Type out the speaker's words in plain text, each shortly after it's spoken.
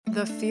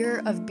The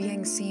fear of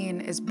being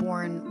seen is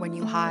born when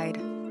you hide.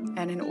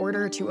 And in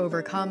order to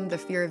overcome the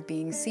fear of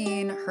being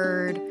seen,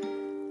 heard,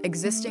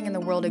 existing in the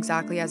world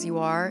exactly as you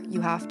are,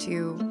 you have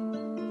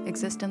to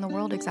exist in the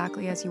world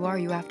exactly as you are.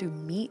 You have to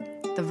meet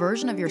the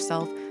version of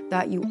yourself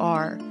that you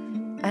are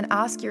and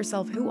ask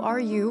yourself, who are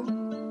you?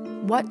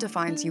 What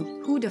defines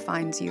you? Who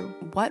defines you?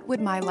 What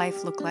would my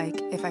life look like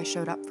if I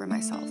showed up for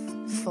myself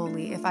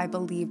fully, if I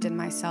believed in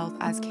myself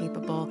as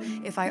capable,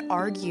 if I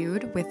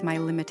argued with my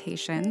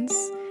limitations,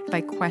 if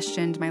I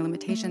questioned my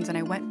limitations and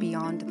I went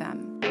beyond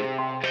them?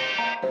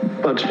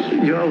 But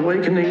you're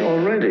awakening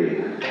already,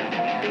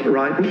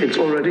 right? It's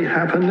already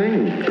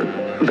happening.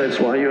 That's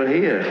why you're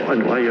here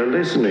and why you're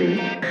listening.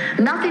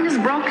 Nothing is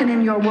broken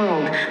in your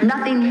world.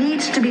 Nothing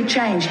needs to be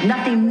changed.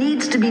 Nothing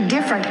needs to be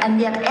different. And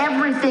yet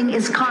everything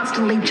is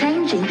constantly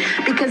changing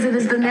because it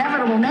is the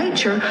inevitable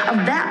nature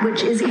of that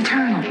which is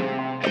eternal.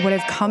 What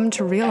I've come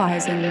to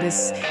realize in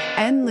this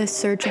endless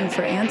searching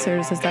for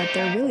answers is that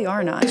there really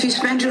are none. If you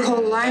spend your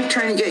whole life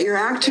trying to get your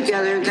act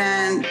together,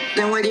 then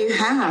what do you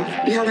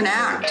have? You have an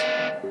act,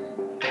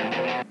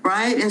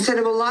 right? Instead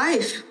of a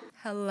life.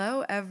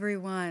 Hello,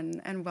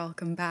 everyone, and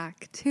welcome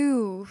back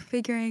to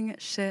Figuring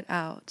Shit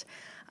Out.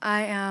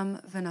 I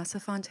am Vanessa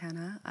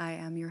Fontana. I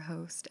am your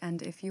host,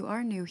 and if you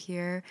are new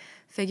here,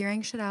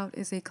 Figuring Shit Out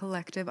is a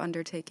collective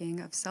undertaking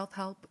of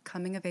self-help,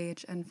 coming of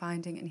age, and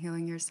finding and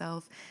healing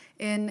yourself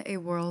in a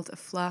world of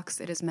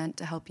flux. It is meant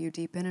to help you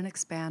deepen and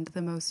expand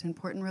the most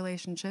important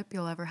relationship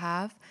you'll ever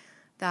have,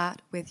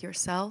 that with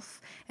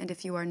yourself. And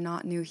if you are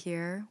not new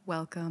here,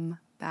 welcome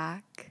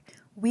back.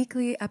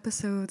 Weekly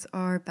episodes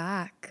are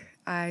back.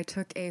 I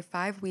took a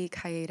 5-week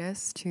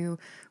hiatus to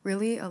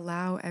really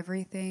allow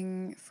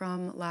everything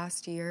from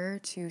last year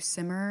to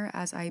simmer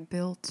as I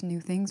built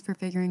new things for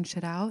Figuring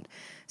Shit Out.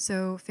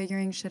 So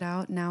Figuring Shit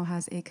Out now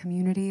has a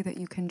community that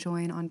you can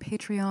join on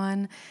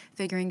Patreon,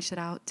 Figuring Shit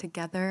Out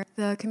Together.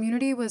 The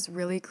community was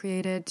really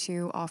created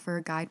to offer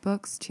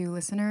guidebooks to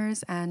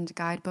listeners, and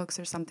guidebooks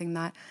are something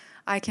that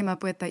I came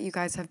up with that you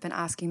guys have been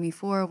asking me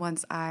for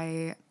once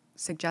I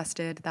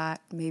suggested that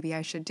maybe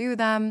I should do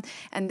them,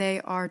 and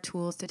they are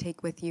tools to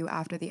take with you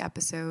after the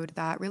episode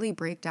that really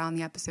break down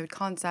the episode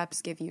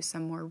concepts, give you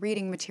some more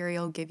reading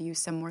material, give you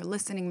some more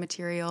listening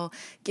material,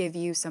 give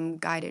you some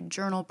guided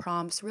journal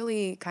prompts,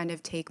 really kind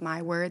of take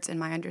my words and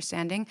my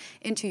understanding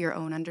into your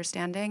own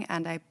understanding,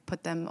 and I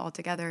put them all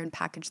together and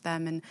package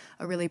them in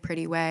a really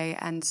pretty way.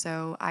 And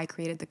so I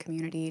created the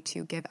community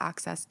to give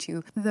access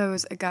to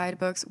those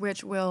guidebooks,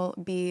 which will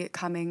be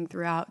coming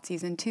throughout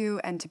season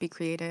 2 and to be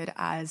created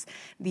as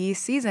the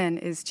season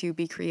is to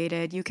be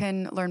created. You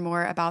can learn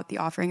more about the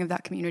offering of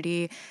that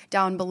community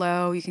down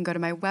below. You can go to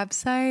my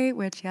website,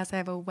 which, yes, I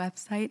have a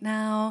website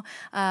now,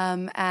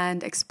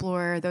 and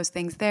explore those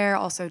things there.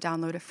 Also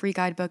download a free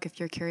guidebook if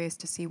you're curious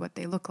to see what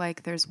they look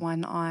like. There's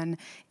one on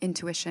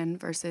intuition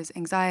versus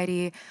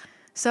anxiety.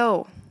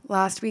 So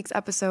last week's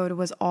episode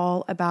was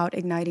all about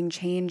igniting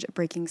change,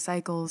 breaking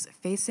cycles,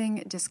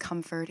 facing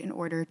discomfort in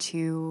order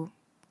to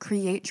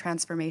create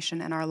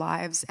transformation in our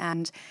lives.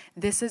 And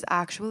this is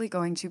actually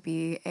going to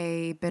be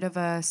a bit of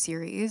a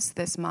series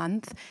this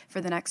month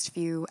for the next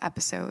few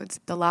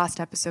episodes. The last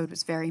episode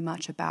was very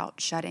much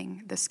about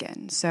shedding the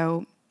skin.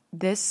 So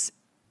this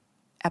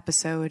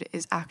episode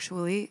is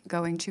actually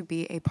going to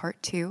be a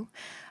part 2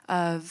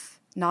 of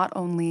not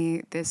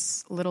only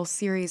this little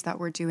series that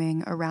we're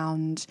doing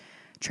around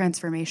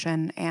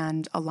transformation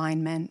and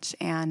alignment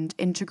and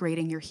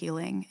integrating your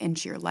healing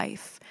into your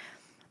life,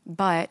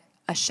 but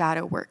a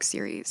shadow work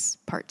series,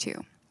 part 2.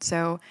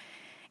 So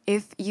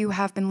if you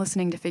have been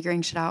listening to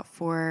Figuring Shit Out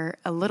for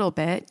a little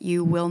bit,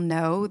 you will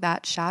know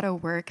that shadow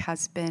work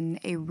has been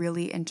a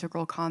really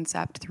integral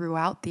concept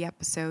throughout the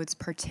episodes,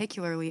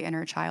 particularly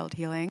inner child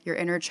healing. Your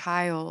inner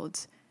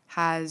child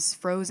has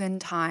frozen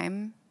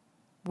time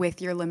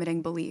with your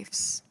limiting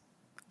beliefs.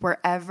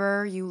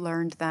 Wherever you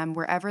learned them,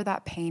 wherever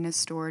that pain is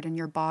stored in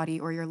your body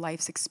or your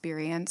life's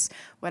experience,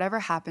 whatever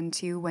happened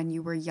to you when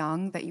you were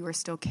young that you are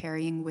still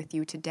carrying with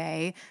you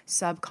today,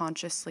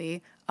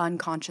 subconsciously,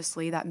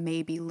 unconsciously, that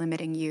may be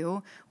limiting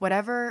you,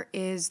 whatever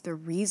is the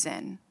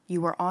reason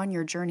you are on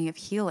your journey of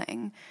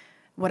healing,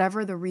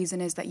 whatever the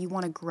reason is that you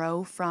want to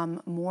grow from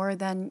more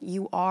than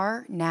you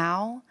are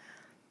now,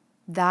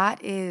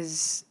 that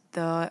is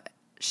the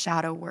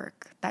shadow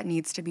work that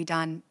needs to be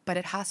done, but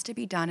it has to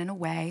be done in a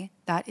way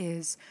that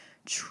is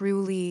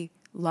truly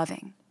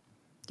loving.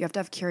 You have to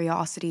have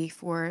curiosity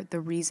for the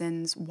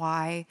reasons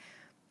why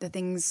the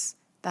things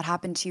that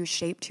happen to you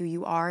shaped who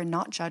you are,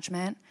 not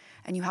judgment.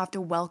 And you have to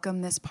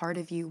welcome this part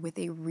of you with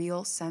a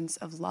real sense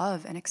of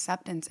love and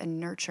acceptance and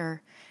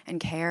nurture and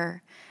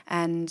care.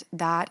 And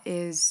that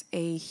is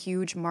a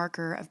huge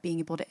marker of being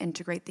able to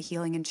integrate the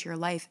healing into your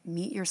life,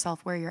 meet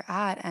yourself where you're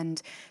at, and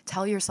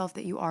tell yourself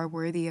that you are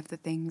worthy of the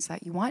things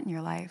that you want in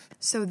your life.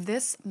 So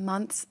this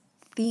month's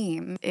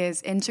theme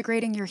is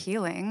integrating your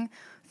healing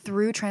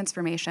through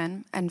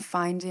transformation and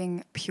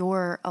finding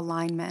pure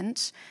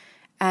alignment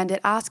And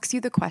it asks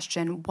you the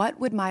question, what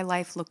would my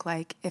life look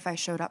like if I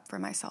showed up for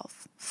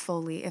myself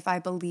fully, if I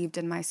believed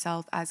in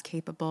myself as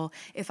capable,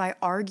 if I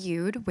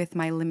argued with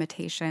my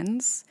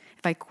limitations,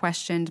 if I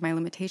questioned my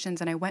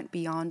limitations and I went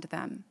beyond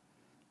them?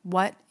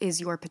 What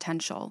is your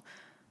potential?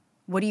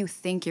 What do you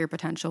think your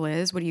potential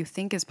is? What do you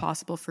think is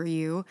possible for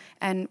you?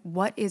 And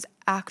what is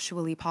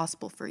actually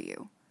possible for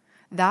you?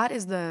 That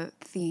is the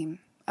theme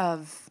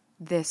of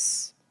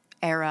this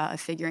era of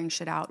figuring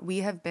shit out. We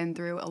have been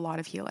through a lot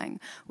of healing.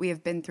 We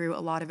have been through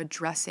a lot of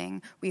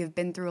addressing. We have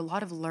been through a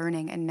lot of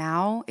learning. And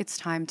now it's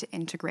time to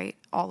integrate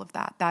all of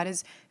that. That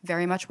is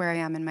very much where I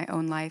am in my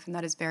own life. And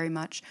that is very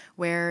much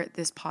where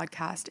this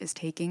podcast is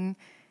taking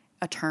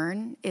a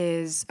turn.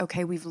 Is,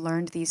 okay, we've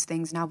learned these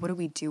things. Now what do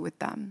we do with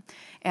them?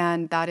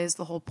 And that is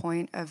the whole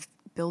point of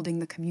building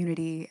the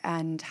community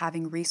and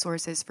having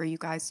resources for you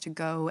guys to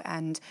go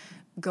and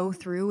go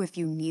through if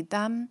you need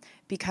them,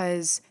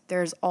 because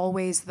there's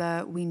always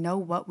we know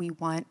what we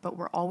want, but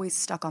we're always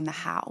stuck on the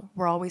how.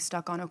 We're always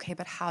stuck on, okay,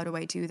 but how do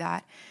I do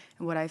that?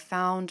 And what I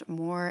found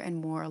more and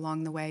more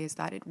along the way is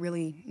that it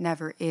really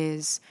never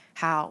is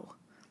how.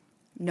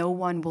 No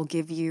one will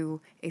give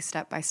you a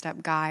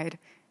step-by-step guide.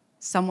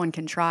 Someone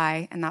can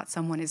try, and that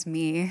someone is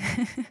me.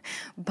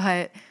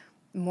 But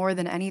more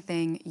than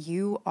anything,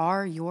 you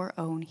are your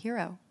own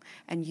hero,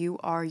 and you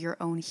are your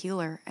own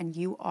healer, and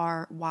you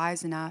are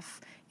wise enough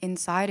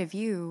inside of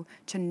you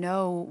to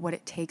know what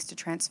it takes to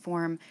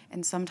transform.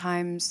 And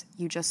sometimes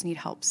you just need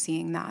help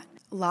seeing that.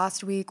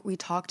 Last week, we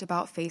talked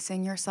about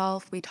facing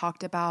yourself. We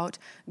talked about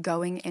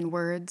going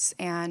inwards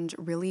and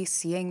really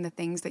seeing the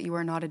things that you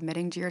are not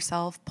admitting to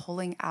yourself,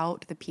 pulling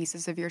out the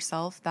pieces of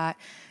yourself that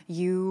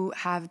you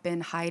have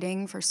been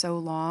hiding for so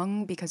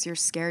long because you're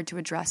scared to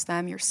address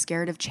them. You're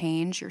scared of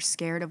change. You're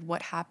scared of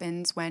what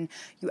happens when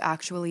you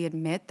actually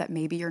admit that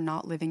maybe you're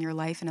not living your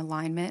life in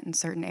alignment in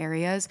certain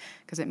areas,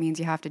 because it means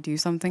you have to do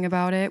something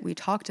about it. We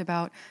talked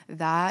about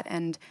that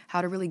and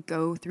how to really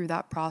go through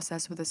that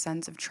process with a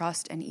sense of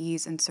trust and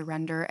ease and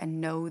surrender, and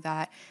know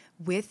that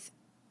with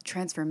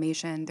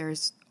transformation,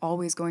 there's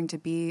always going to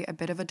be a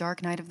bit of a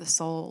dark night of the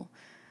soul.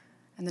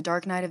 And the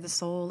dark night of the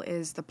soul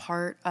is the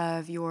part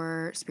of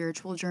your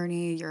spiritual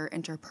journey, your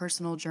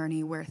interpersonal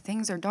journey, where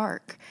things are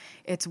dark.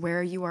 It's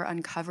where you are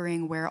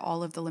uncovering where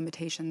all of the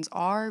limitations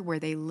are, where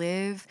they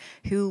live,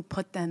 who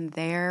put them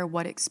there,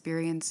 what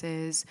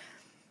experiences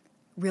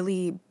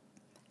really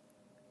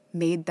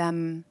made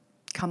them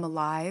come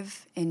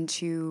alive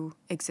into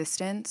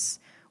existence,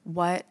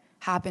 what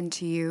happened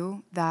to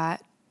you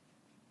that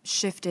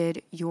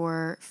shifted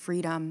your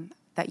freedom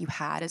that you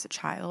had as a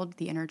child.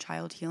 The inner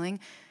child healing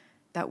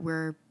that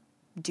we're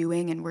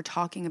doing and we're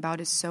talking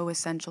about is so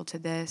essential to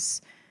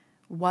this.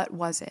 What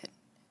was it?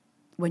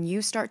 When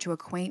you start to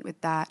acquaint with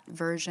that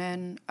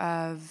version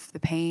of the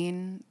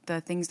pain,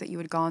 the things that you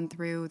had gone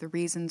through, the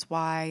reasons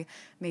why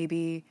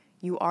maybe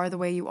you are the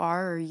way you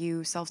are, or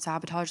you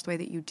self-sabotage the way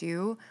that you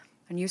do,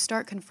 and you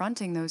start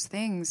confronting those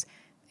things,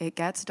 it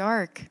gets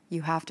dark.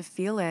 You have to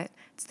feel it.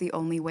 It's the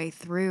only way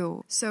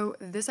through. So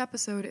this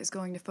episode is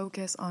going to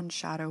focus on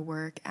shadow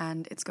work,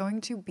 and it's going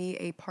to be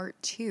a part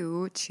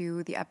 2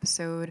 to the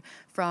episode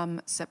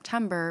from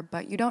September,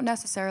 but you don't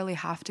necessarily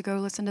have to go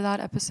listen to that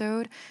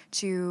episode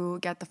to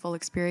get the full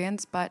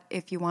experience. But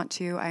if you want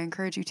to, I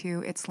encourage you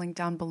to. It's linked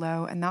down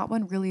below, and that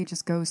one really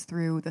just goes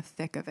through the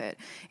thick of it.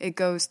 It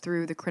goes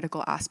through the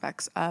critical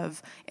aspects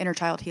of inner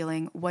child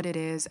healing, what it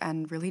is,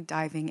 and really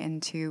diving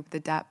into the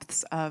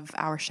depths of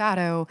our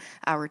shadow,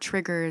 our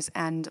triggers,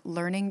 and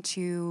learning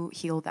to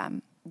heal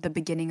them, the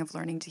beginning of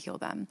learning to heal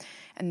them.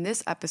 And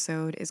this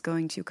episode is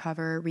going to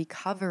cover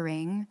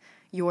recovering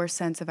your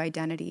sense of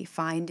identity,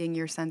 finding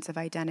your sense of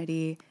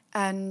identity.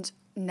 And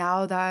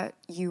now that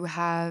you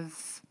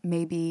have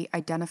maybe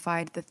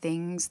identified the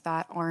things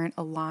that aren't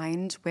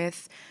aligned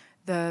with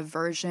the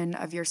version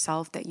of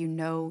yourself that you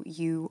know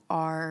you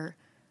are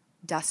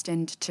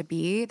destined to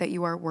be, that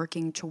you are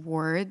working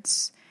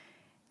towards,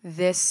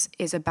 this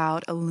is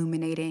about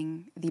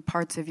illuminating the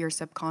parts of your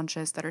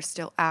subconscious that are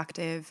still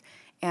active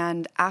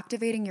and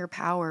activating your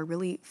power,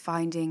 really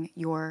finding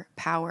your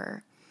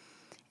power.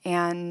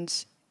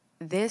 And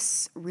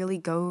this really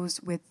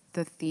goes with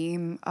the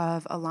theme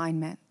of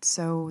alignment.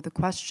 So the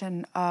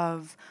question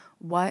of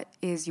what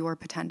is your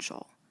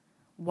potential?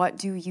 What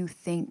do you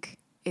think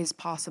is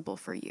possible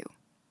for you?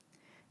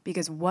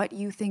 Because what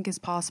you think is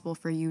possible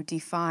for you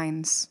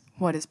defines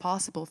what is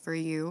possible for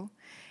you.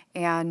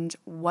 And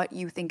what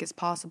you think is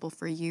possible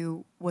for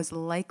you was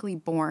likely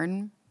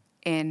born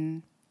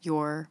in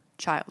your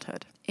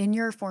childhood. In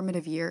your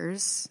formative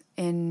years,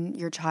 in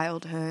your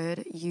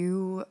childhood,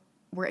 you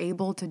were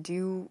able to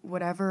do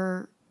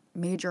whatever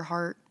made your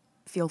heart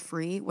feel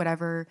free,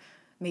 whatever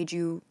made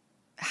you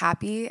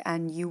happy,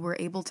 and you were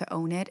able to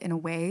own it in a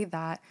way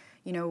that,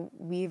 you know,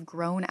 we've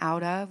grown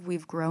out of.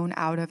 We've grown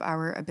out of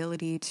our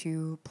ability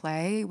to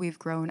play. We've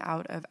grown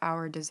out of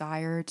our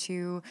desire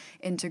to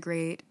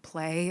integrate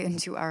play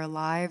into our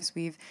lives.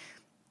 We've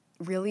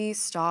really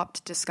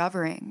stopped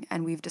discovering,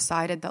 and we've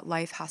decided that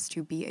life has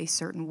to be a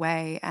certain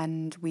way,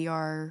 and we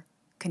are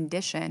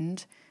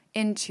conditioned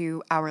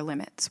into our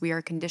limits. We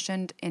are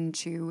conditioned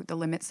into the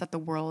limits that the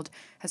world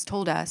has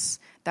told us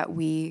that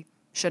we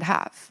should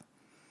have.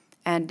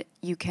 And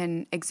you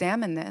can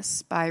examine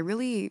this by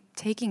really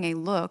taking a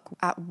look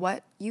at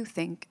what you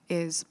think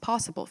is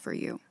possible for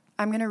you.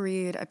 I'm going to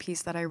read a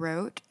piece that I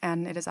wrote,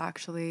 and it is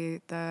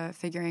actually the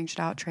Figuring Shit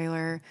Out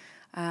trailer.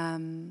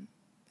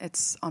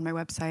 It's on my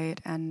website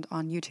and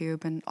on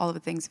YouTube and all of the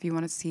things if you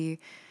want to see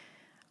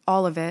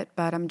all of it,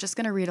 but I'm just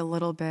going to read a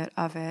little bit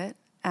of it,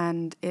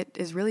 and it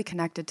is really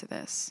connected to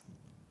this.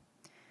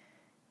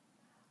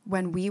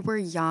 When we were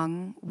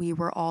young, we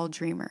were all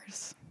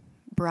dreamers.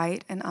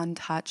 Bright and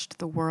untouched,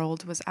 the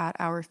world was at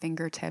our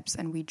fingertips,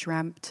 and we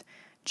dreamt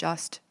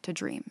just to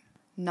dream.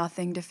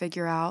 Nothing to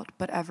figure out,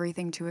 but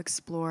everything to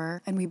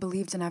explore, and we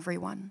believed in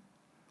everyone.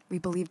 We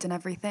believed in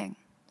everything.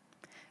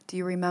 Do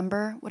you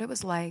remember what it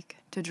was like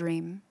to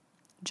dream,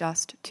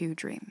 just to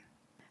dream?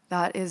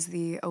 That is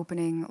the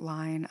opening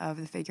line of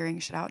the Figuring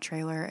Shit Out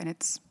trailer, and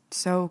it's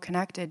so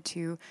connected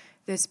to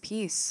this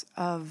piece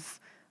of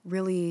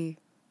really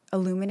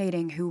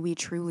illuminating who we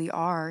truly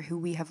are, who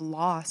we have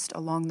lost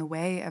along the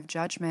way of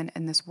judgment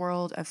in this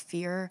world of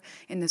fear,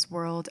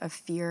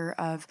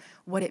 of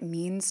what it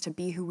means to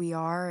be who we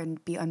are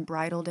and be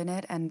unbridled in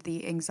it, and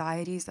the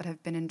anxieties that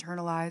have been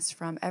internalized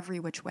from every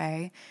which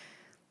way.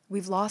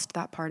 We've lost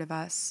that part of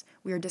us.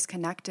 We are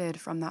disconnected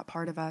from that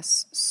part of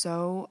us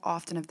so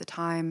often of the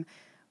time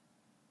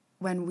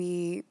when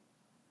we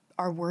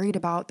are worried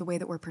about the way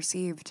that we're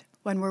perceived,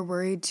 when we're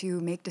worried to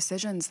make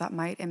decisions that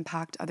might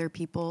impact other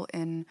people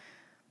in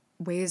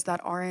ways that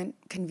aren't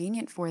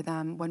convenient for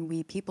them, when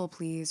we people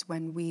please,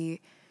 when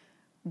we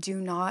do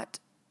not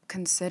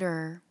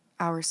consider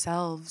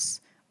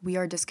ourselves, we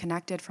are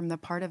disconnected from the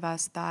part of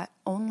us that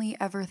only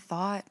ever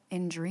thought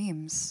in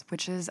dreams,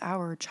 which is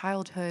our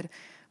childhood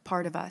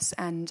part of us.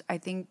 And I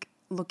think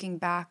looking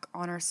back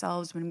on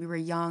ourselves when we were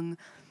young,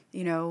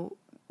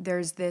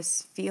 there's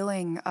this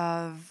feeling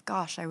of,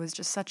 gosh, I was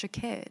just such a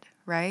kid,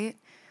 right?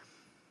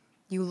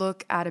 You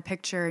look at a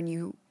picture and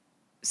you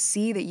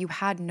see that you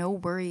had no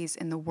worries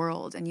in the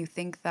world, and you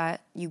think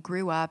that you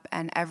grew up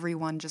and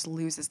everyone just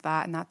loses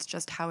that and that's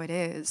just how it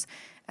is.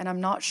 And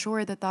I'm not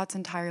sure that that's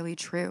entirely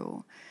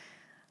true.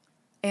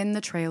 In the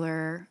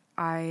trailer,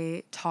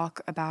 I talk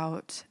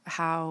about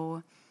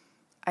how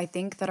I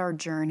think that our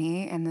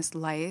journey in this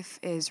life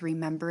is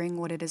remembering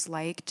what it is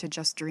like to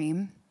just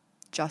dream,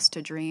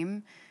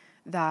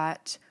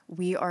 that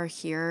we are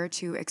here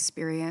to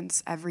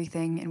experience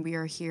everything, and we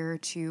are here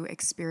to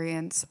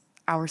experience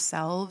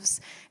ourselves,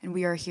 and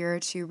we are here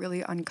to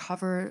really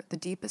uncover the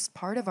deepest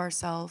part of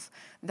ourselves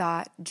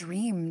that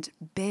dreamed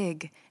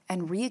big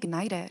and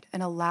reignite it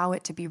and allow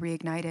it to be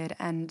reignited.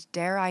 And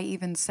dare I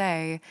even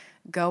say,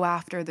 go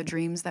after the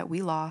dreams that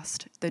we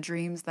lost, the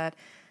dreams that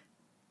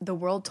the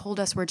world told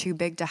us were too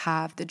big to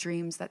have, the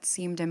dreams that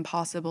seemed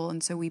impossible,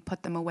 and so we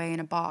put them away in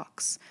a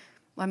box.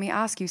 Let me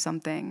ask you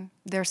something.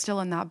 They're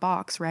still in that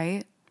box,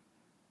 right?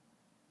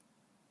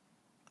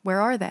 Where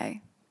are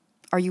they?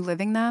 Are you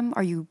living them?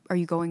 Are you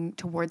going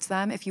towards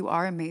them? If you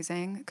are,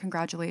 amazing,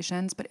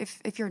 congratulations. But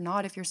if you're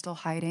not, if you're still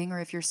hiding, or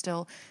if you're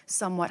still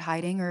somewhat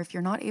hiding, or if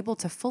you're not able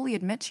to fully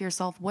admit to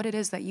yourself what it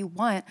is that you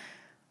want,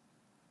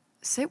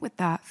 sit with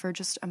that for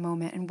just a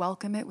moment and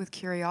welcome it with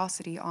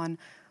curiosity on,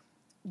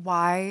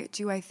 why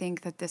do I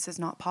think that this is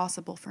not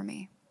possible for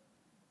me?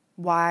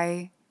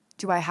 Why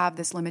do I have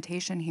this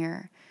limitation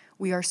here?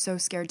 We are so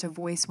scared to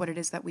voice what it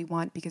is that we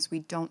want because we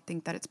don't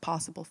think that it's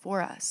possible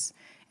for us.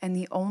 And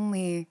the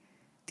only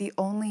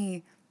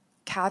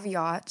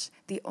caveat,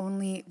 the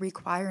only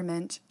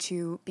requirement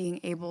to being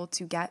able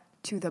to get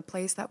to the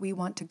place that we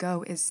want to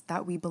go is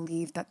that we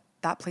believe that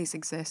that place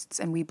exists,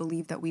 and we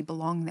believe that we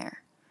belong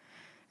there.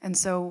 And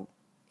so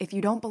if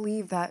you don't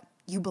believe that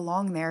you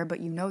belong there, but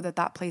you know that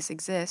that place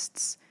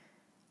exists,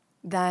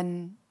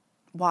 then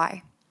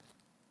why?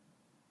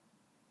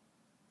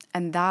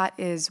 And that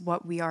is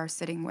what we are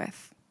sitting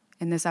with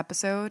in this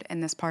episode, in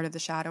this part of the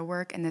shadow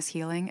work, in this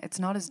healing. It's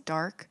not as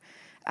dark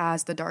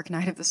as the dark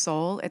night of the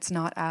soul. It's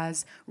not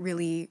as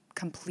really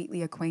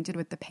completely acquainted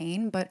with the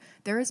pain, but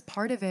there is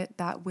part of it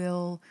that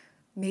will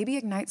maybe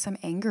ignite some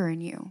anger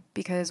in you,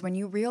 because when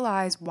you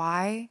realize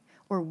why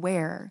or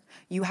where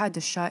you had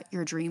to shut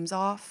your dreams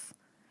off,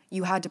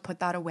 you had to put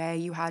that away,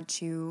 you had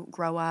to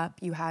grow up,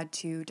 you had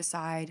to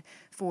decide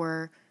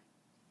for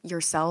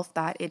yourself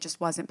that it just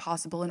wasn't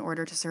possible in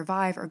order to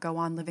survive or go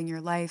on living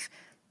your life,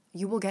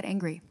 you will get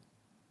angry.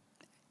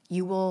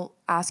 You will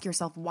ask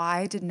yourself,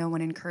 why did no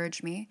one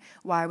encourage me?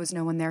 Why was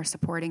no one there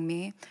supporting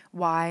me?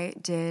 Why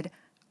did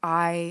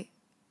I,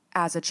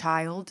 as a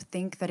child,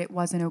 think that it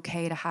wasn't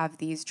okay to have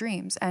these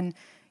dreams? And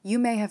you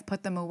may have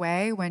put them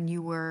away when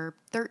you were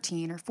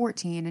 13 or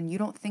 14, and you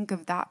don't think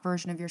of that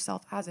version of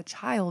yourself as a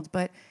child,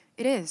 but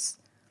it is.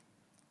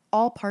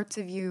 All parts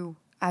of you,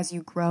 as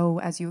you grow,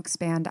 as you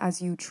expand, as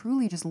you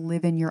truly just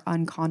live in your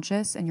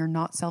unconscious and you're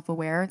not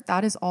self-aware,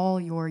 that is all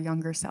your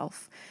younger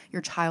self,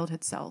 your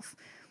childhood self.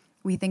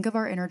 We think of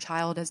our inner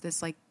child as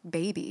this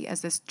baby,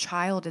 as this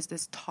child, as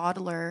this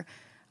toddler.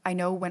 I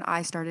know when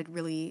I started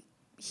really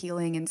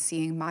healing and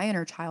seeing my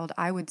inner child,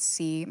 I would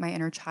see my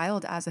inner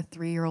child as a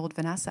 3-year-old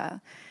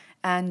Vanessa.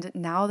 And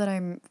now that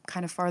I'm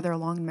kind of farther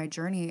along in my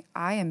journey,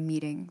 I am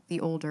meeting the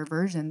older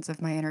versions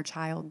of my inner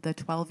child, the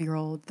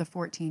 12-year-old, the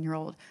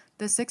 14-year-old,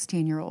 the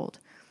 16-year-old.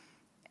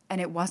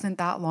 And it wasn't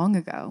that long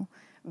ago.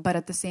 But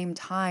at the same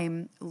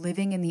time,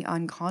 living in the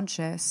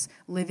unconscious,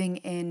 living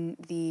in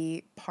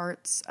the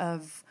parts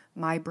of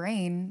my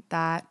brain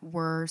that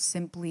were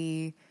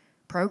simply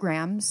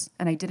programs,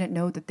 and I didn't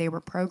know that they were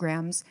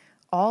programs,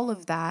 all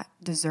of that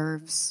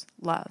deserves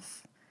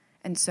love.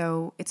 And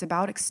so it's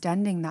about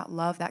extending that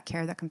love, that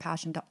care, that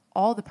compassion to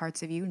all the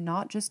parts of you,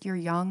 not just your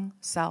young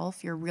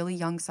self, your really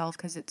young self,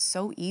 because it's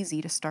so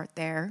easy to start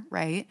there,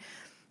 right?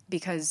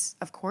 Because,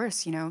 of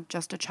course,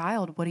 just a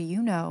child, what do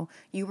you know?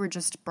 You were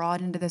just brought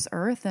into this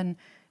earth and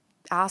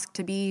asked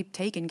to be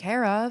taken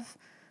care of.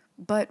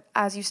 But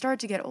as you start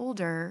to get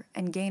older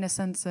and gain a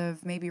sense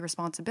of maybe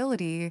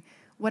responsibility,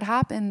 what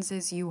happens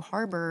is you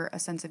harbor a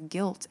sense of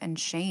guilt and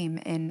shame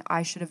in,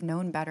 I should have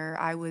known better.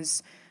 I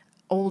was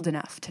old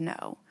enough to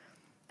know.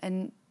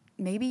 And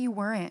maybe you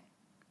weren't.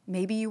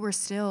 Maybe you were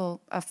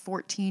still a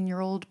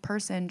 14-year-old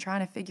person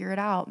trying to figure it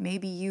out.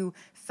 Maybe you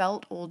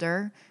felt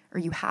older, or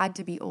you had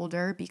to be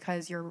older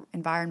because your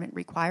environment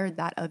required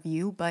that of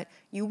you, but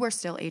you were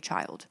still a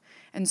child.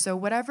 And so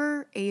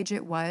whatever age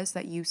it was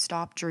that you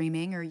stopped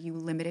dreaming or you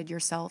limited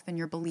yourself in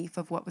your belief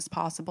of what was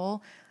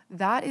possible,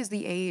 that is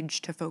the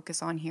age to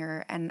focus on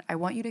here. And I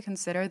want you to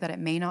consider that it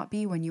may not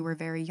be when you were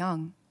very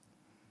young.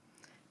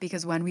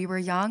 Because when we were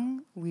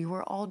young, we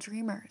were all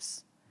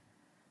dreamers.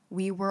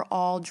 We were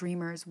all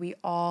dreamers. We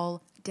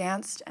all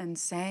danced and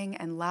sang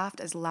and laughed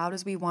as loud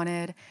as we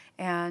wanted.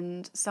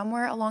 And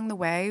somewhere along the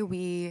way,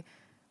 we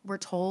were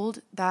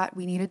told that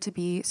we needed to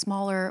be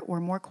smaller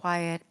or more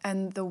quiet.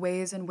 And the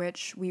ways in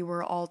which we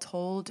were all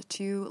told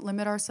to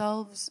limit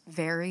ourselves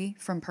vary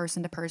from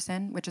person to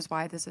person, which is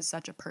why this is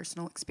such a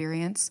personal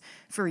experience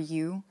for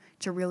you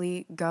to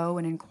really go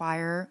and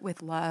inquire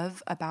with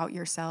love about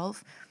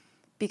yourself,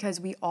 because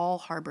we all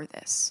harbor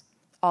this.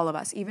 All of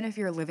us, even if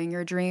you're living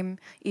your dream,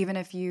 even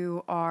if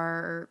you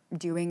are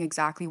doing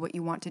exactly what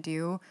you want to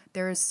do,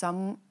 there is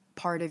some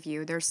part of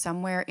you, there's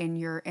somewhere in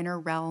your inner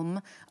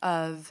realm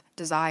of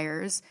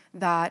desires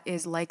that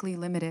is likely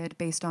limited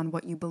based on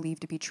what you believe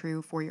to be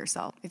true for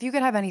yourself. If you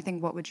could have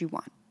anything, what would you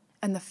want?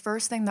 And the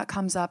first thing that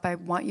comes up, I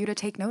want you to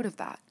take note of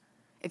that.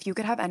 If you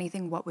could have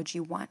anything, what would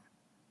you want?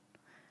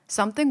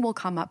 Something will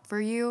come up for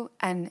you,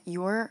 and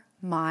your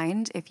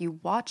mind, if you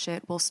watch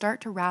it, will start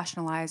to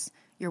rationalize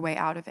your way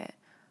out of it.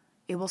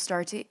 It will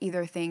start to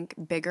either think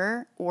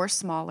bigger or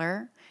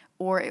smaller,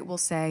 or it will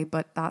say,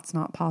 but that's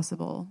not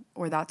possible,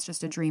 or that's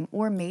just a dream.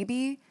 Or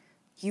maybe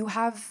you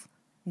have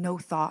no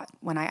thought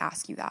when I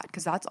ask you that,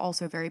 because that's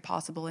also very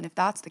possible. And if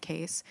that's the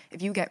case,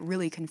 if you get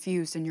really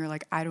confused and you're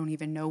like, I don't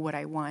even know what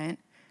I want,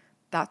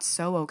 that's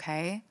so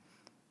okay.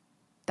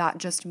 That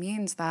just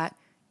means that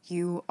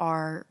you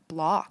are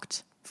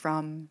blocked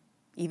from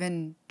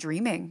even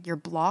dreaming. You're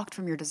blocked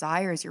from your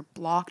desires. You're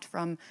blocked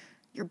from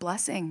your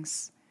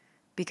blessings,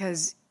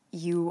 because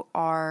you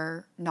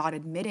are not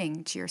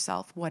admitting to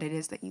yourself what it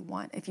is that you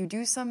want. If you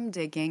do some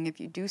digging,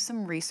 if you do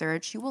some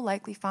research, you will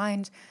likely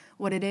find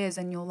what it is,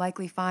 and you'll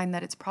likely find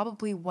that it's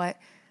probably what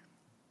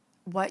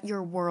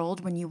your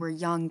world when you were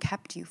young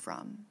kept you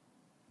from,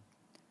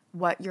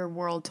 what your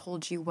world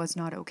told you was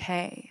not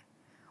okay,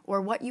 or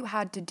what you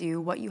had to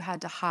do, what you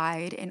had to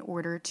hide in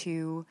order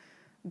to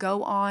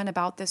go on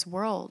about this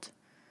world.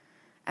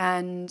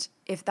 And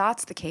if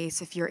that's the case,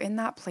 if you're in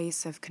that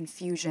place of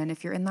confusion,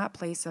 if you're in that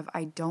place of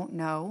I don't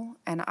know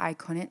and I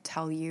couldn't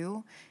tell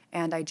you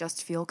and I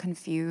just feel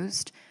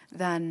confused,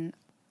 then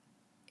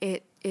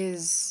it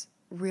is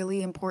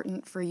really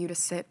important for you to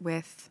sit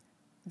with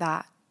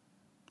that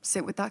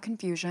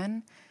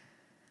confusion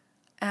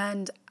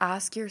and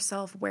ask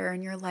yourself where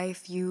in your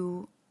life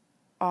you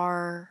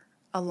are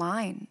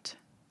aligned.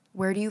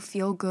 Where do you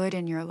feel good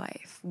in your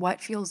life?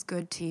 What feels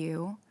good to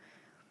you?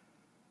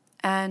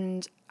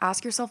 And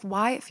ask yourself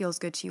why it feels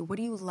good to you. What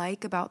do you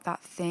like about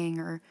that thing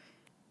or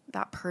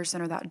that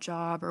person or that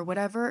job or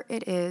whatever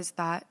it is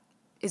that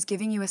is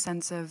giving you a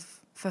sense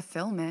of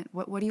fulfillment?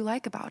 What do you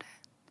like about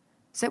it?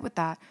 Sit with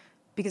that,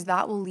 because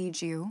that will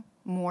lead you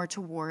more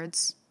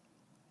towards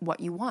what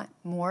you want,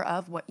 more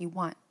of what you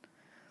want.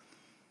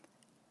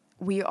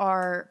 We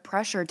are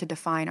pressured to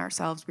define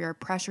ourselves. We are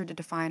pressured to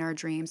define our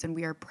dreams, and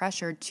we are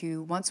pressured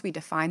to, once we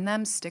define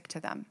them, stick to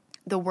them.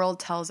 The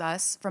world tells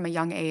us from a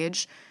young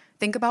age,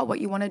 think about what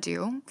you want to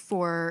do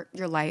for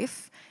your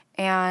life,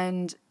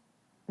 and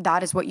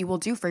that is what you will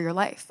do for your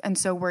life. And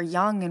so we're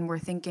young and we're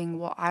thinking,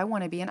 well, I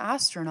want to be an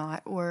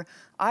astronaut, or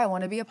I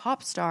want to be a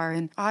pop star,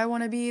 and I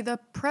want to be the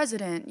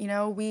president.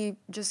 We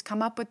just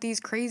come up with these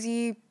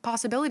crazy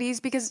possibilities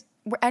because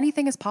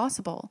anything is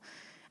possible.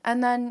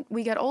 And then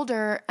we get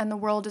older and the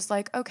world is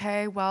like,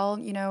 okay, well,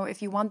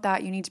 if you want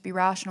that, you need to be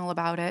rational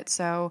about it.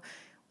 So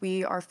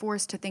we are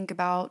forced to think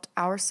about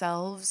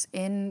ourselves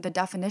in the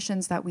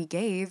definitions that we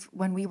gave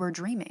when we were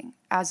dreaming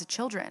as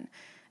children.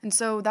 And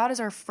so that is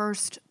our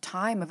first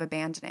time of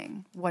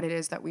abandoning what it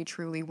is that we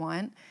truly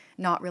want.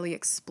 not really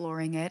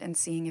exploring it and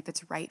seeing if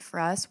it's right for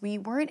us. We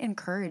weren't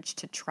encouraged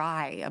to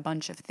try a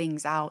bunch of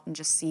things out and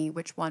just see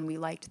which one we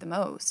liked the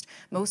most.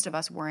 Most of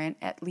us weren't,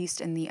 at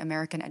least in the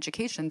American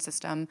education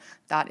system.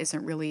 That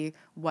isn't really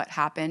what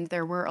happened.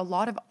 There were a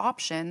lot of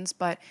options,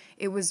 but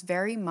it was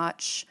very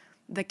much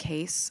the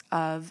case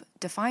of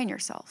define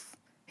yourself.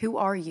 Who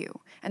are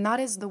you? And that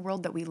is the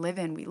world that we live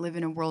in. We live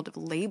in a world of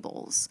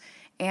labels.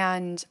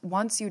 And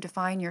once you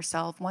define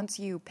yourself, once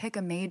you pick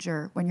a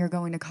major when you're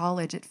going to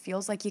college, it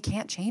feels like you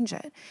can't change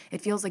it.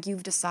 It feels like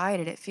you've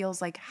decided. It feels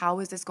like, how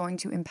is this going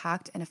to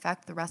impact and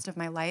affect the rest of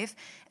my life?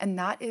 And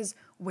that is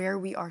where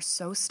we are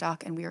so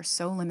stuck and we are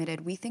so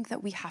limited. We think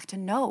that we have to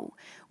know.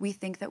 We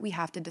think that we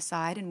have to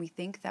decide, and we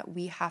think that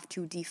we have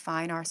to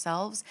define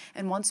ourselves.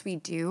 And once we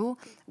do,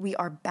 we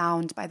are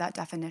bound by that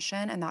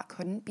definition, and that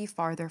couldn't be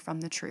farther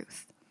from the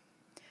truth.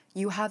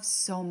 You have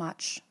so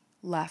much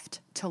left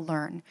to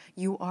learn.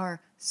 You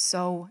are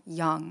so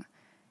young.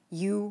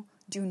 You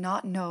do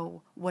not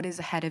know what is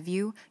ahead of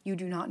you. You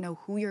do not know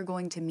who you're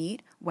going to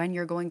meet, when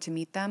you're going to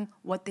meet them,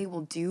 what they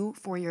will do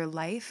for your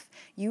life.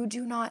 You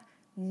do not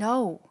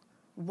know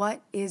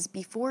what is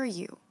before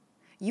you.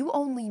 You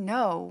only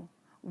know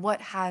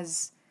what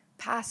has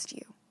passed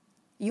you.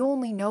 You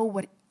only know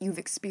what you've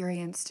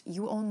experienced.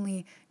 You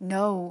only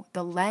know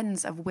the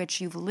lens of which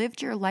you've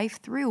lived your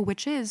life through,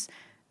 which is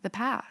the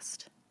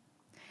past.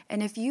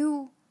 And if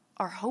you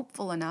are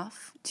hopeful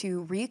enough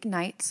to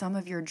reignite some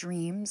of your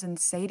dreams and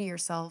say to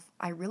yourself,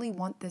 I really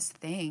want this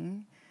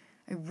thing.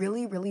 I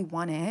really, really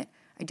want it.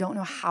 I don't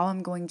know how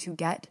I'm going to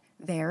get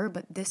there,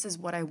 but this is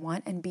what I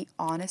want, and be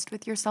honest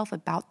with yourself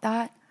about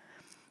that.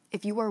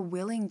 If you are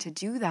willing to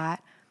do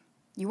that,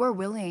 you are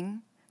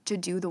willing to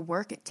do the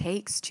work it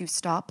takes to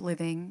stop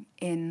living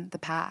in the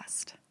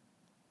past.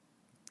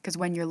 Because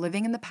when you're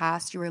living in the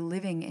past, you are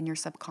living in your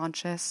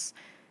subconscious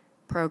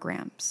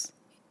programs.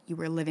 You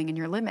were living in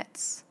your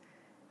limits.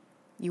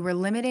 You were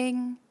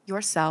limiting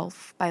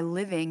yourself by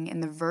living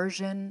in the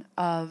version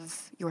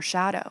of your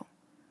shadow.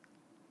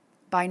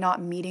 By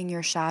not meeting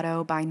your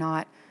shadow, by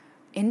not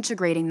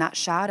integrating that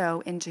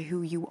shadow into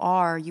who you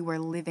are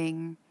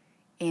living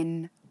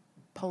in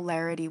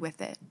polarity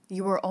with it.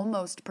 You were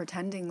almost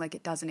pretending like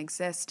it doesn't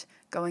exist,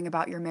 going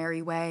about your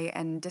merry way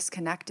and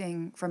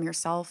disconnecting from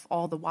yourself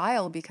all the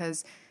while,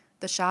 because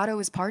the shadow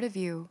is part of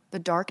you. The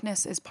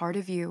darkness is part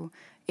of you.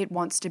 It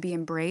wants to be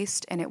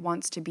embraced, and it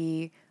wants to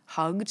be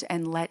hugged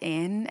and let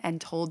in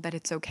and told that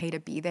it's okay to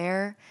be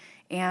there.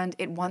 And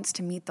it wants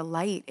to meet the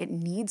light. It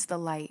needs the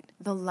light.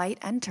 The light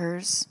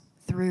enters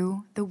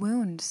through the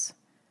wounds,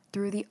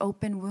 through the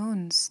open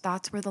wounds.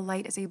 That's where the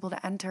light is able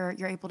to enter.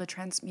 You're able to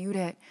transmute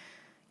it.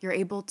 You're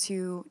able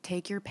to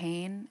take your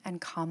pain and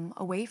come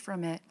away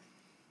from it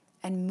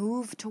and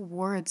move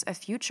towards a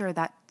future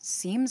that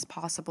seems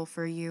possible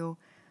for you.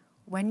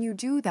 When you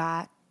do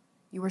that,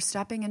 you are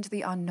stepping into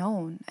the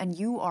unknown, and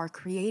you are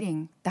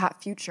creating that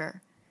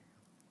future.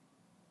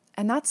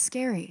 And that's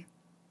scary.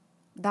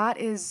 That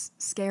is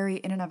scary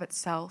in and of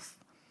itself.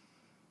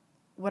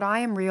 What I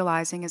am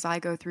realizing as I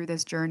go through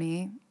this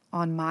journey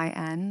on my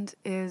end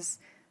is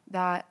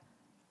that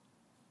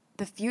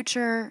the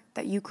future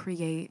that you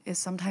create is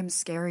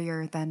sometimes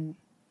scarier than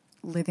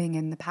living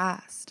in the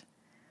past,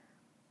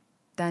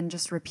 than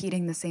just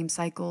repeating the same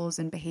cycles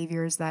and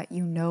behaviors that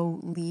you know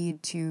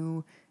lead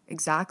to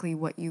exactly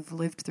what you've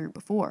lived through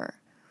before.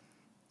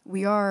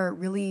 We are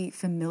really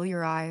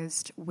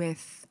familiarized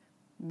with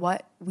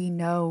what we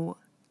know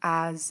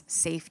as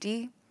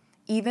safety,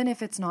 even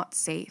if it's not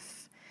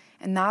safe.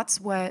 And that's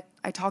what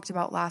I talked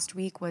about last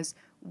week, was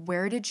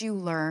where did you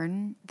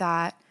learn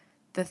that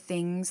the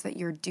things that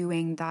you're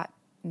doing that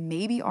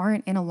maybe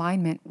aren't in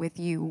alignment with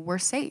you were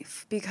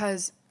safe?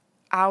 Because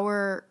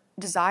our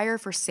desire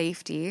for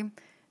safety,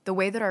 the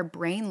way that our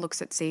brain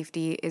looks at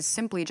safety, is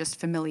simply just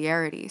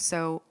familiarity.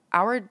 So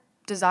our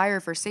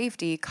desire for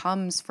safety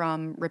comes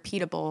from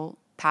repeatable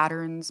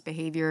patterns,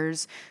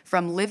 behaviors,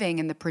 from living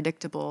in the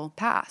predictable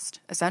past,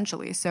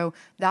 essentially. So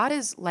that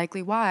is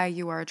likely why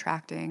you are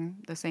attracting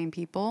the same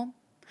people,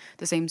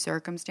 the same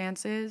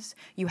circumstances.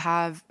 You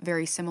have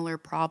very similar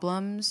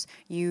problems.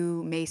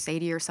 You may say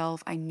to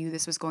yourself, I knew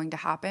this was going to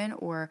happen,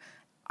 or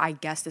I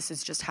guess this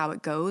is just how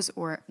it goes,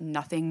 or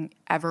nothing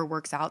ever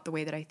works out the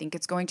way that I think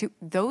it's going to.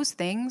 Those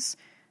things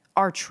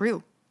are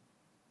true.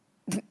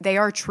 They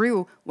are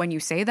true when you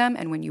say them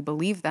and when you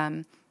believe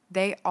them.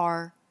 They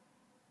are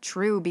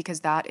true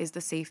because that is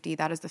the safety,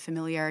 that is the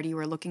familiarity you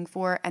are looking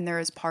for. And there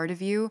is part of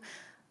you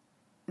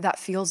that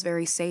feels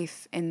very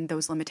safe in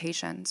those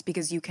limitations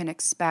because you can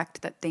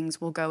expect that things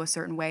will go a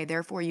certain way.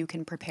 Therefore, you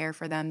can prepare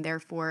for them.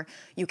 Therefore,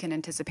 you can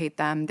anticipate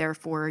them.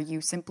 Therefore,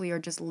 you simply are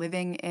just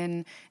living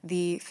in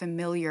the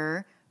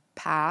familiar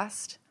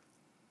past,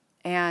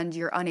 and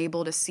you're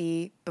unable to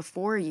see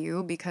before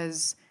you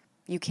because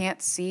you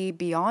can't see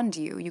beyond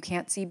you. You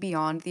can't see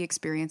beyond the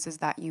experiences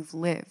that you've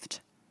lived.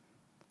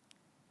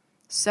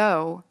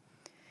 So,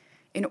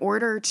 in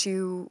order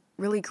to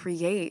really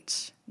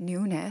create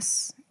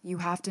newness, you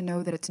have to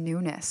know that it's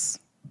newness.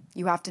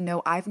 You have to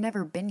know, I've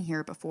never been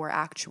here before,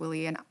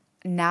 actually, and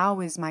now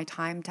is my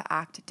time to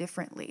act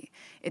differently.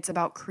 It's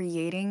about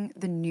creating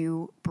the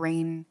new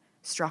brain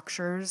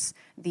structures,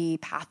 the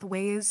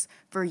pathways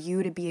for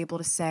you to be able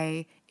to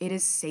say, it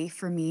is safe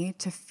for me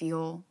to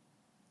feel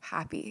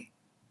happy.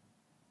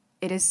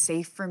 It is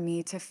safe for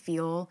me to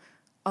feel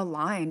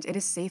aligned. It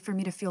is safe for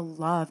me to feel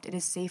loved. It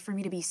is safe for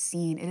me to be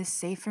seen. It is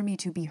safe for me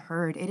to be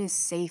heard. It is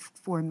safe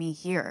for me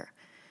here,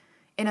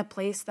 in a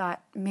place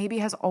that maybe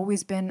has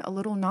always been a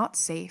little not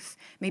safe.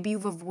 Maybe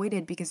you've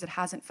avoided because it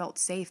hasn't felt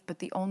safe, but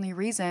the only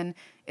reason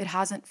it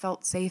hasn't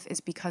felt safe is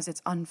because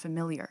it's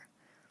unfamiliar.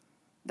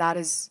 That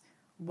is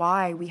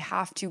why we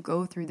have to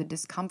go through the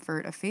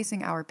discomfort of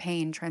facing our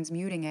pain,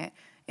 transmuting it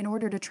in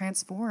order to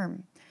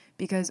transform,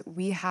 because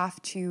we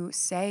have to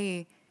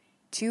say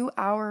to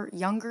our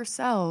younger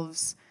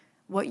selves,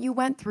 what you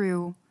went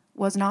through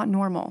was not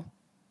normal.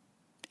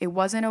 It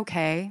wasn't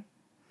okay.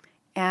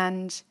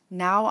 And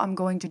now I'm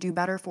going to do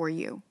better for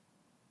you.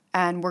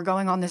 And we're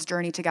going on this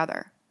journey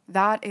together.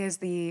 That is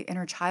the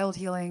inner child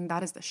healing.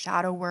 That is the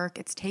shadow work.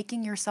 It's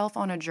taking yourself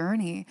on a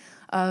journey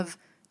of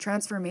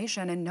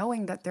transformation and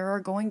knowing that there are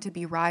going to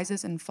be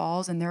rises and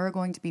falls, and there are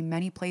going to be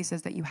many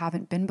places that you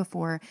haven't been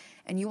before.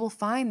 And you will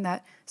find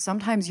that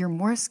sometimes you're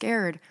more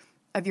scared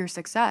of your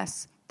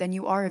success than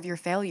you are of your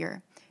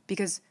failure,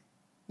 because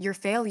your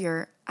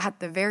failure, at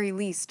the very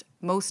least,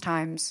 most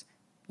times,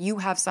 you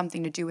have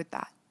something to do with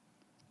that.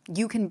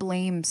 You can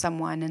blame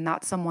someone, and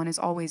that someone is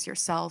always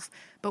yourself.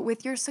 But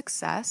with your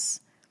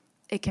success,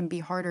 it can be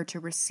harder to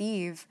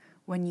receive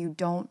when you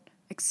don't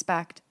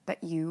expect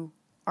that you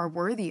are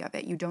worthy of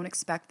it. You don't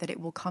expect that it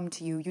will come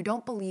to you. You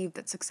don't believe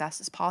that success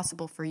is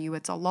possible for you.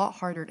 It's a lot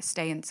harder to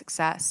stay in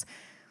success.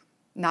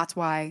 And that's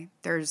why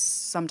there's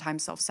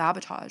sometimes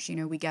self-sabotage.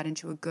 We get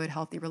into a good,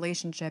 healthy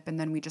relationship and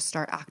then we just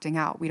start acting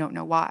out. We don't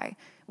know why.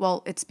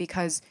 Well, it's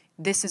because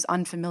this is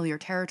unfamiliar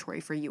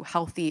territory for you.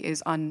 Healthy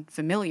is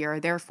unfamiliar.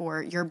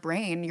 Therefore, your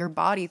brain, your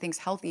body thinks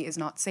healthy is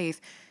not safe.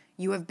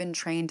 You have been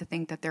trained to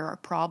think that there are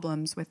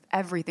problems with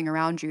everything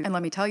around you. And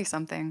let me tell you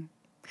something.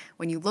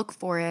 When you look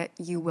for it,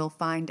 you will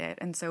find it.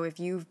 And so if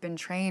you've been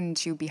trained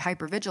to be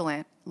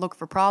hypervigilant, look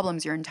for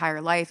problems your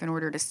entire life in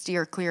order to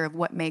steer clear of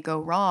what may go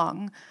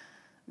wrong,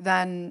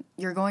 then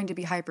you're going to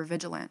be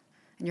hypervigilant.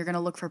 And you're going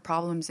to look for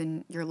problems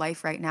in your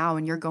life right now,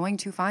 and you're going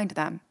to find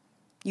them.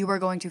 You are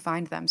going to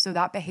find them. So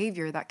that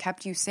behavior that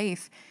kept you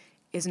safe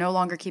is no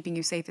longer keeping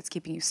you safe. It's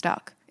keeping you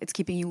stuck. It's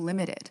keeping you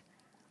limited.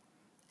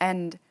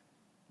 And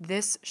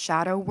this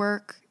shadow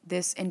work,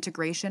 this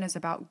integration is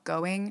about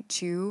going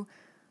to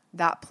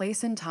that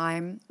place in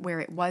time where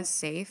it was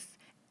safe,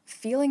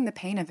 feeling the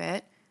pain of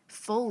it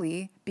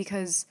fully,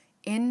 because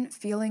in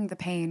feeling the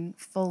pain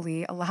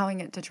fully, allowing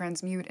it to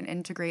transmute and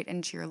integrate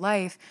into your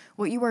life,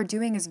 what you are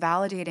doing is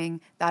validating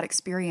that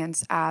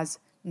experience as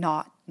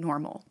not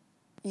normal.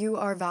 You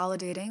are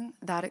validating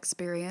that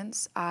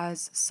experience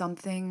as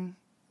something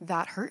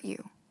that hurt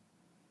you.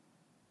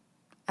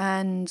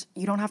 And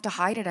you don't have to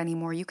hide it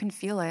anymore. You can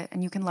feel it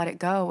and you can let it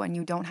go, and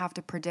you don't have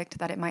to predict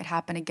that it might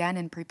happen again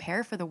and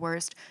prepare for the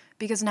worst,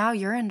 because now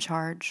you're in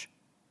charge.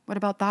 What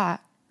about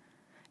that?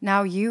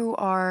 Now you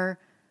are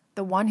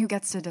the one who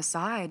gets to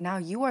decide. Now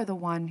you are the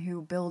one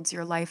who builds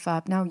your life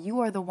up. Now you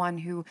are the one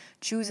who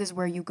chooses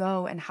where you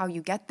go and how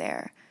you get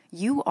there.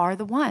 You are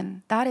the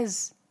one. That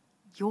is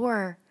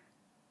your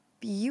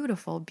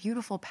beautiful,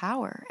 beautiful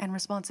power and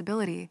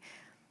responsibility.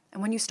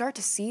 And when you start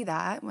to see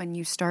that, when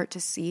you start to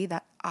see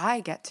that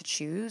I get to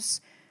choose,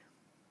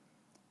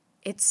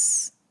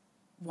 it's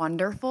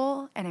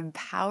wonderful and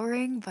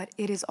empowering, but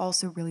it is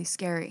also really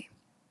scary.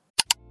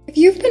 If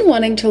you've been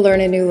wanting to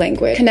learn a new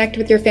language, connect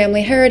with your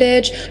family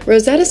heritage,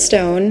 Rosetta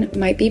Stone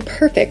might be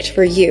perfect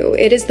for you.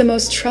 It is the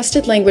most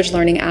trusted language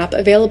learning app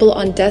available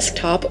on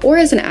desktop or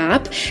as an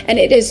app, and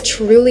it is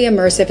truly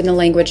immersive in the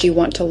language you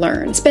want to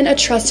learn. It's been a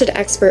trusted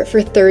expert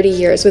for 30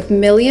 years with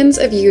millions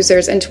of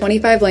users and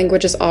 25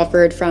 languages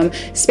offered, from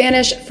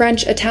Spanish,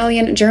 French,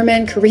 Italian,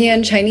 German,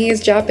 Korean, Chinese,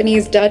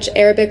 Japanese, Dutch,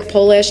 Arabic,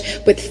 Polish,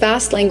 with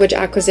fast language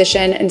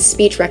acquisition and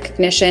speech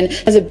recognition,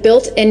 as a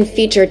built-in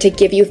feature to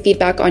give you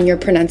feedback on your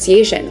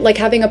pronunciation, like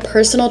having a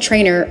personal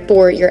trainer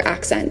for your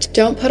accent.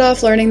 Don't put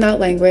off learning that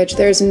language.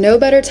 There's no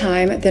better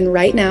time than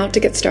right now to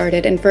get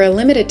started. And for a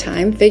limited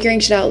time, Figuring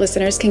Shit Out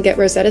listeners can get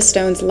Rosetta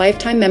Stone's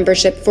lifetime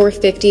membership for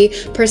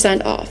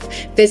 50% off.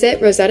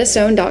 Visit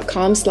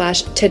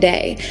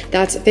rosettastone.com/today.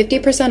 That's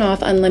 50%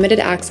 off unlimited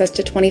access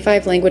to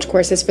 25 language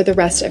courses for the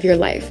rest of your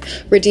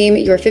life. Redeem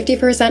your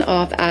 50%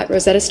 off at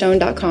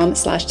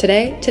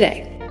rosettastone.com/today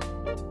today.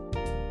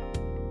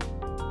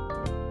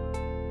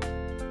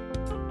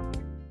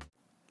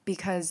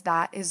 Because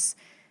that is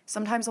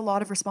sometimes a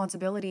lot of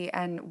responsibility,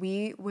 and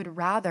we would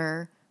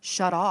rather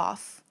shut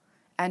off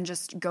and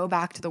just go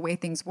back to the way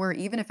things were,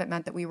 even if it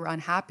meant that we were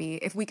unhappy.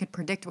 If we could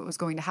predict what was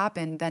going to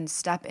happen, then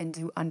step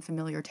into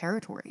unfamiliar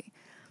territory.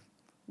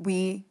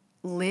 We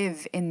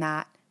live in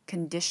that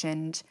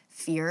conditioned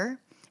fear,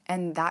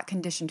 and that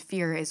conditioned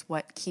fear is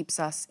what keeps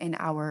us in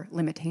our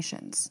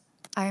limitations.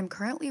 I am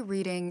currently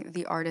reading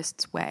The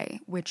Artist's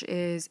Way, which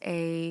is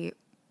a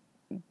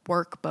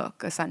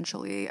workbook,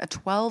 essentially, a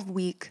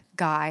 12-week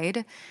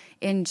guide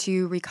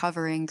into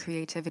recovering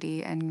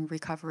creativity and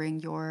recovering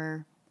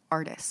your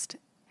artist.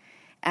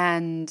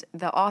 And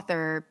the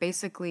author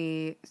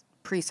basically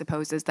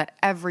presupposes that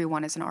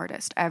everyone is an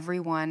artist.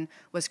 Everyone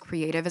was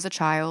creative as a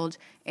child,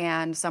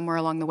 and somewhere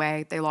along the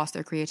way, they lost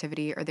their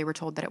creativity or they were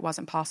told that it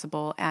wasn't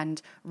possible. And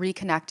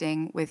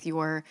reconnecting with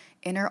your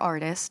inner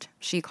artist,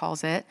 she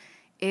calls it,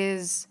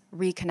 is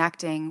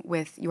reconnecting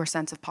with your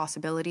sense of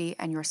possibility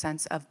and your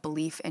sense of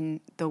belief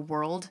in the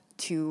world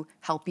to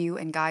help you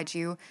and guide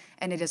you.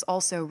 And it is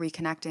also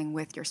reconnecting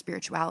with your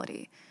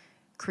spirituality.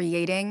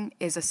 Creating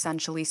is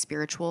essentially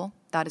spiritual.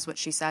 That is what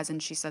she says,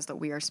 and she says that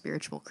we are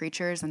spiritual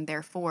creatures, and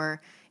therefore,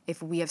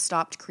 if we have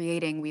stopped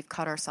creating, we've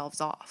cut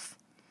ourselves off.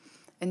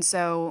 And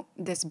so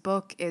this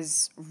book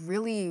is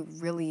really,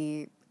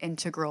 really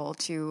integral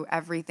to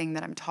everything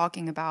that I'm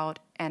talking about,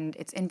 and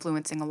it's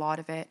influencing a lot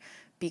of it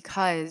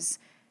because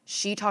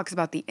she talks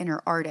about the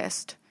inner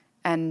artist,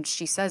 and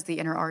she says the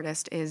inner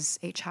artist is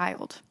a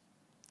child.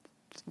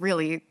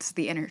 Really, it's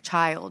the inner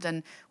child.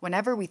 And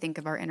whenever we think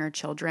of our inner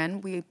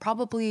children, we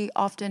probably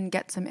often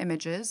get some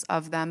images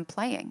of them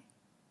playing,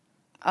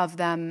 of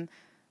them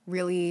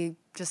really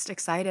just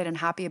excited and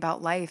happy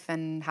about life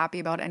and happy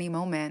about any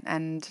moment.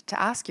 And to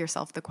ask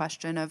yourself the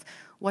question of,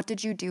 what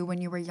did you do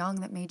when you were young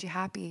that made you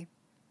happy?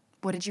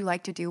 What did you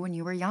like to do when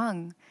you were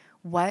young?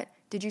 What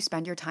did you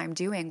spend your time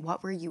doing?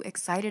 What were you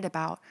excited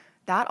about?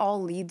 That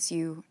all leads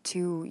you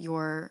to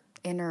your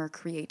inner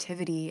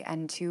creativity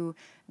and to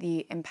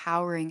the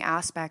empowering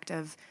aspect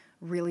of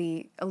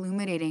really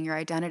illuminating your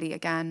identity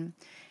again.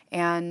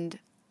 And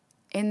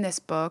in this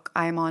book,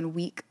 I'm on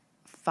week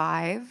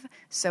 5,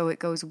 so it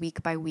goes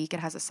week by week. It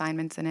has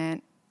assignments in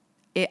it.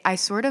 I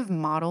sort of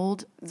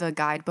modeled the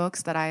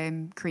guidebooks that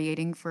I'm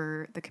creating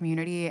for the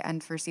community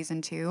and for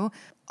season 2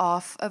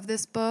 off of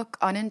this book.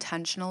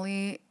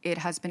 Unintentionally, it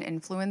has been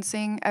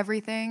influencing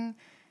everything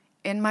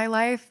in my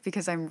life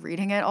because I'm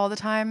reading it all the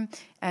time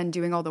and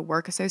doing all the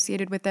work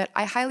associated with it.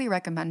 I highly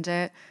recommend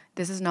it.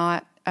 This is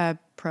not a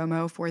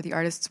promo for The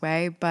Artist's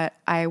Way, but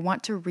I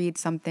want to read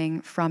something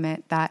from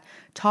it that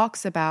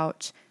talks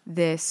about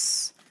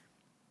this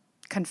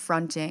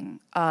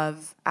confronting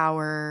of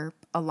our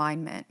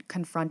alignment,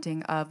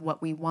 confronting of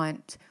what we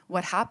want,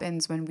 what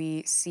happens when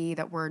we see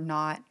that we're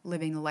not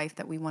living the life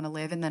that we want to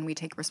live, and then we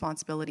take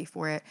responsibility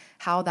for it,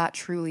 how that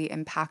truly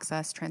impacts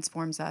us,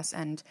 transforms us,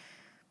 and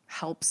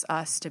helps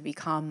us to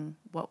become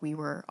what we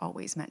were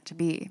always meant to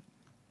be.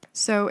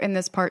 So in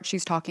this part,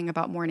 she's talking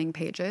about morning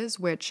pages,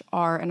 which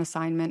are an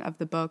assignment of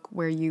the book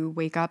where you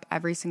wake up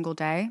every single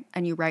day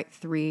and you write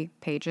 3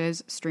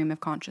 pages, stream of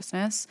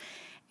consciousness.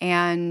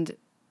 And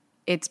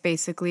it's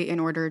basically in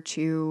order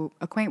to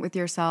acquaint with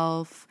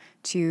yourself,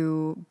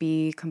 to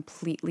be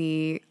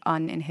completely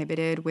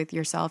uninhibited with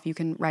yourself. You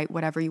can write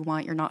whatever you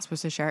want. You're not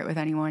supposed to share it with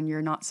anyone.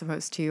 You're not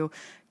supposed to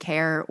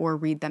care or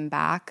read them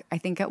back. I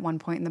think at one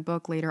point in the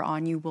book later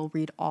on, you will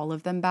read all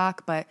of them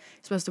back, but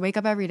you're supposed to wake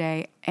up every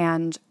day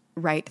and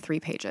write 3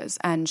 pages.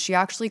 And she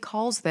actually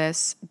calls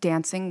this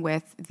dancing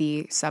with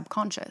the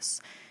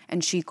subconscious.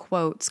 And she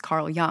quotes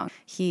Carl Jung.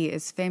 He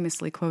is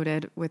famously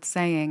quoted with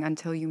saying,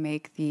 "Until you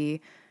make the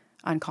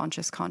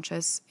unconscious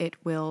conscious, it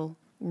will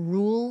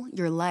rule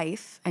your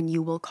life and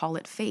you will call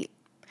it fate."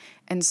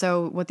 And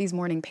so what these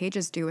morning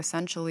pages do,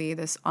 essentially,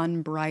 this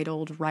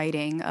unbridled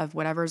writing of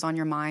whatever's on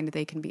your mind,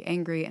 they can be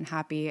angry and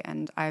happy.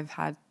 And I've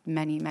had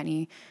many,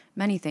 many,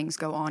 many things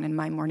go on in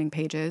my morning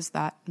pages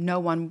that no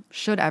one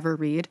should ever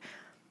read.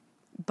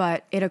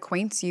 But it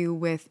acquaints you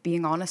with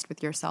being honest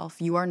with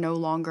yourself. You are no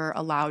longer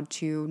allowed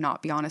to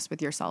not be honest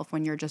with yourself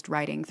when you're just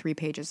writing 3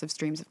 pages of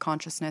streams of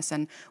consciousness,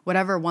 and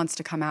whatever wants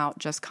to come out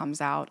just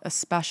comes out,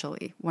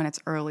 especially when it's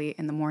early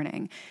in the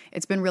morning.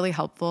 It's been really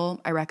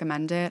helpful. I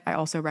recommend it. I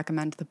also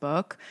recommend the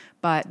book,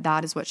 but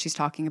that is what she's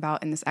talking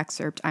about in this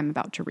excerpt I'm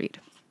about to read.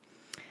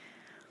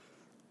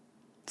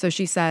 So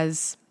she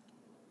says,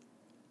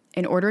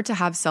 "In order to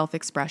have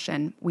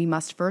self-expression, we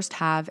must first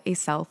have a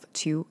self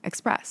to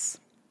express.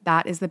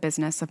 That is the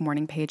business of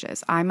morning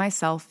pages. I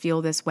myself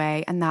feel this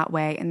way and that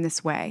way and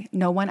this way.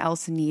 No one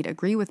else need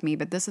agree with me,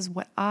 but this is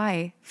what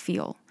I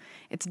feel.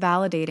 It's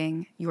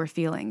validating your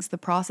feelings. The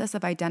process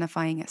of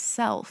identifying a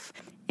self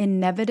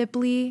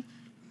inevitably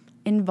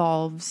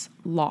involves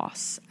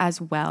loss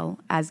as well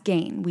as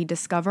gain. We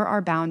discover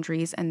our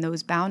boundaries, and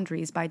those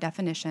boundaries, by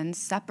definition,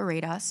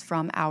 separate us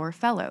from our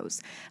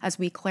fellows. As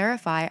we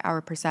clarify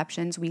our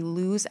perceptions, we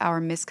lose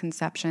our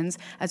misconceptions.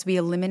 As we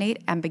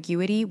eliminate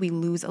ambiguity, we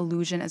lose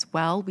illusion as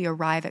well. We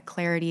arrive at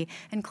clarity,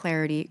 and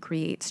clarity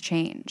creates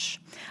change.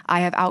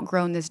 I have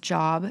outgrown this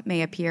job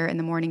may appear in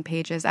the morning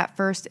pages. At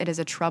first, it is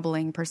a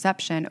troubling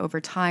perception. Over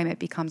time, it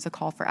becomes a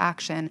call for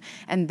action,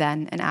 and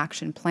then an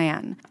action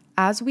plan.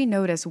 As we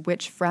notice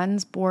which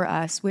friends bore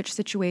us, which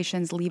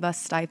situations leave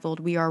us stifled,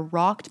 we are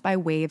rocked by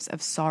waves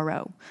of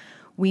sorrow.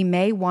 We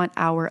may want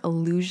our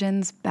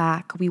illusions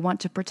back. We want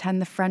to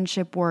pretend the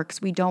friendship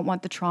works. We don't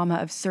want the trauma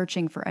of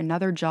searching for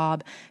another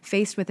job,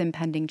 faced with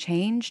impending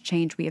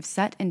change we have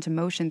set into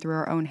motion through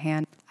our own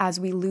hand. As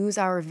we lose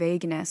our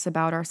vagueness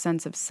about our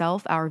sense of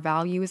self, our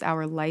values,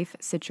 our life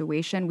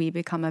situation, we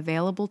become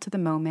available to the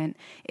moment.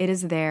 It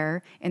is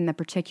there, in the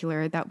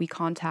particular, that we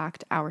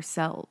contact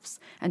ourselves.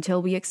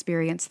 Until we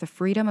experience the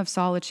freedom of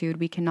solitude,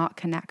 we cannot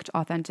connect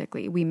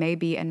authentically. We may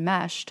be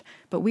enmeshed,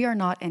 but we are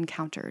not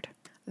encountered.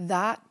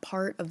 That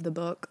part of the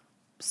book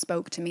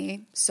spoke to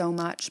me so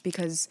much,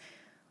 because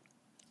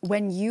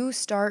when you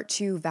start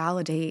to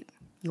validate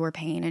your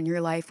pain in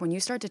your life, when you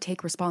start to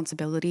take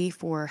responsibility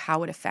for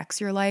how it affects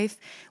your life,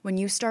 when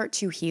you start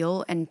to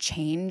heal and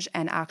change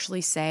and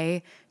actually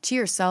say to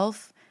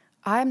yourself,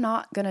 I'm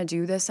not going to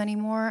do this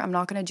anymore. I'm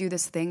not going to do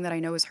this thing that I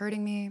know is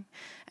hurting me.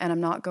 And I'm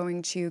not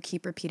going to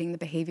keep repeating the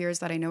behaviors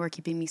that I know are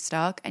keeping me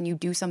stuck. And you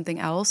do something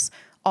else.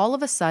 All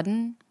of a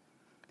sudden,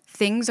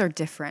 things are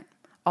different.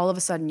 All of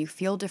a sudden you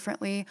feel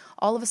differently.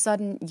 All of a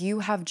sudden you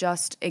have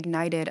just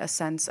ignited a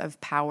sense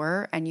of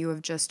power and you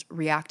have just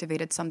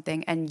reactivated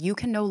something and you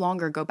can no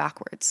longer go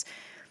backwards.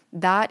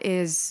 That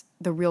is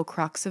the real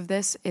crux of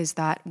this, is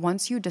that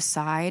once you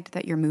decide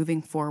that you're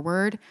moving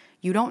forward,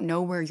 you don't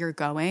know where you're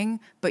going,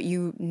 but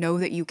you know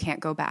that you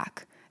can't go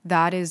back.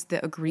 That is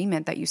the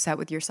agreement that you set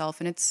with yourself.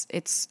 And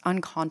it's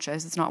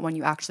unconscious. It's not one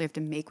you actually have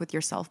to make with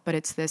yourself, but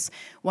it's this: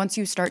 once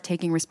you start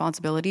taking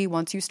responsibility,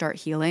 once you start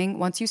healing,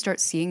 once you start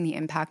seeing the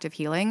impact of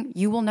healing,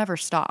 you will never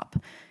stop.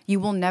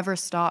 You will never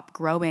stop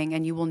growing,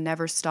 and you will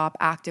never stop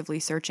actively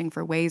searching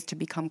for ways to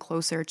become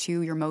closer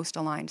to your most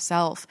aligned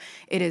self.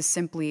 It is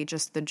simply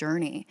just the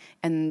journey,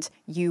 and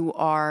you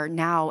are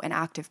now an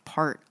active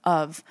part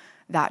of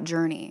that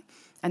journey.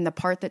 And the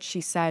part that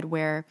she said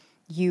where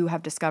you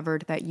have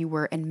discovered that you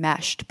were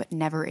enmeshed but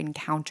never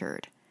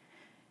encountered.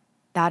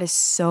 That is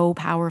so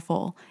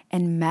powerful.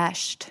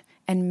 Enmeshed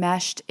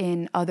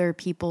in other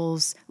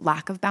people's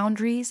lack of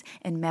boundaries,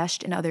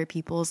 enmeshed in other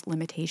people's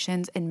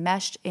limitations,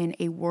 enmeshed in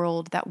a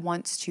world that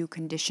wants to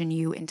condition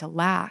you into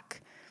lack,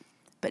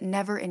 but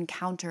never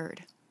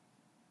encountered.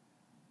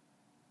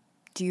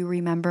 Do you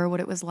remember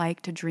what it was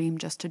like to dream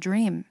just to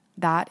dream?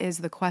 That is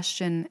the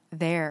question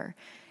there.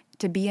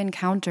 To be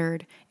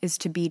encountered is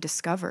to be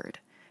discovered.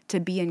 To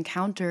be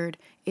encountered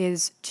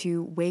is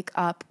to wake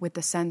up with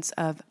the sense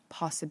of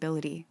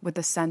possibility, with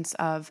the sense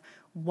of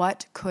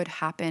what could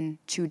happen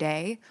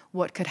today,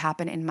 what could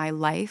happen in my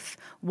life,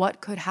 what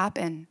could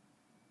happen,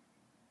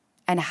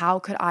 and how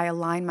could I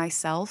align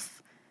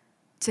myself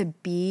to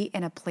be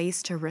in a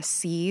place to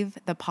receive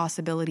the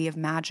possibility of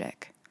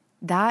magic.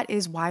 That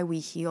is why we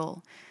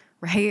heal,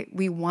 right?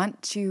 We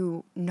want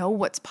to know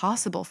what's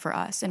possible for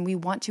us, and we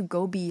want to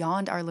go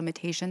beyond our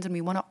limitations, and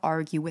we want to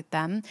argue with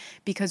them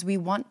because we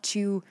want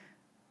to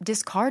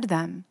discard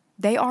them.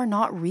 They are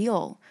not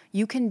real.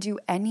 You can do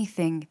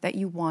anything that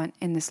you want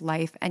in this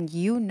life, and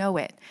you know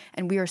it.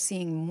 And we are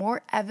seeing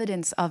more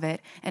evidence of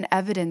it, and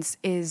evidence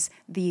is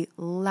the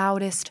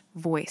loudest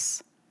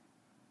voice.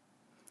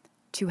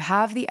 To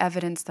have the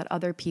evidence that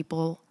other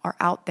people are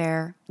out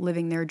there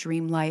living their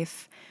dream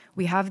life.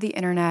 We have the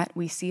internet.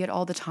 We see it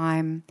all the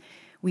time.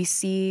 We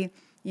see,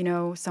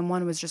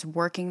 someone was just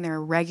working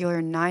their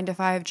regular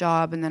 9-to-5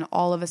 job, and then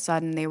all of a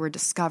sudden they were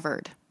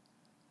discovered.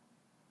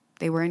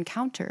 They were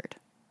encountered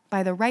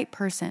by the right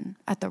person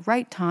at the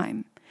right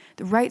time,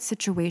 the right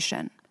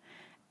situation.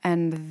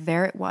 And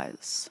there it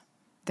was.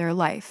 Their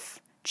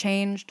life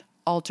changed,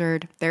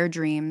 altered, their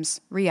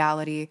dreams,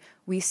 reality.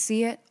 We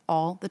see it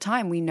all the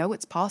time. We know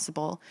it's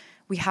possible.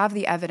 We have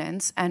the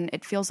evidence, and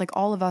it feels like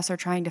all of us are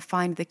trying to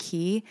find the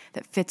key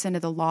that fits into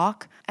the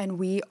lock, and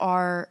we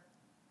are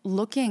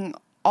looking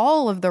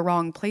all of the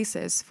wrong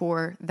places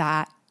for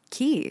that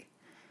key.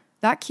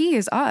 That key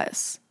is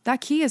us. That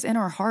key is in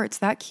our hearts.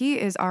 That key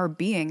is our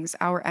beings,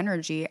 our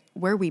energy,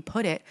 where we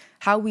put it,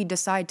 how we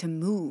decide to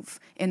move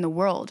in the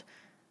world.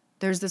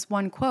 There's this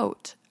one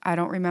quote, I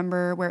don't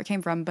remember where it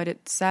came from, but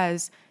it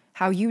says,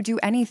 how you do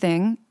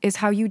anything is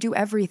how you do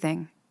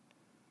everything.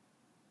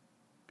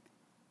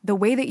 The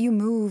way that you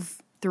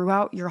move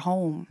throughout your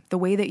home, the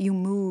way that you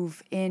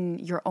move in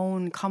your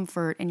own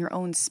comfort, in your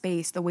own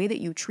space, the way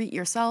that you treat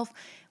yourself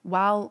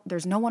while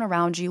there's no one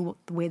around you,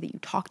 the way that you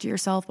talk to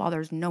yourself while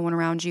there's no one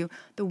around you,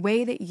 the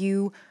way that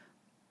you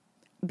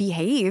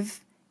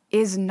behave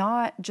is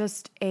not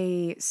just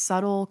a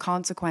subtle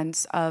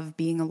consequence of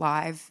being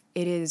alive.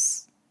 It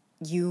is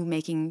you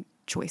making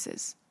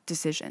choices,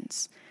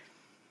 decisions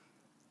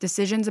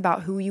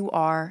about who you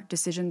are,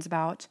 decisions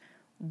about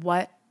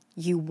what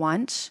you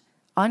want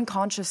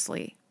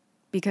unconsciously,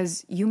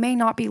 because you may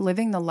not be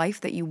living the life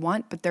that you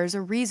want, but there's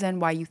a reason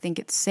why you think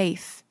it's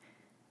safe.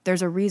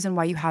 There's a reason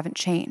why you haven't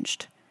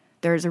changed.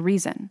 There's a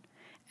reason.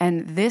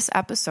 And this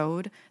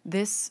episode,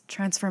 this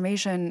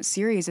transformation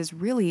series is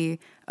really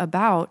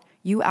about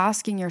you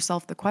asking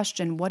yourself the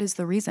question, what is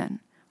the reason?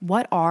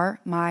 What are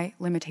my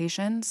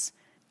limitations?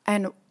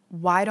 And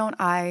why don't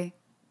I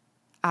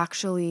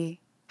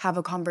actually have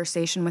a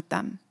conversation with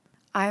them?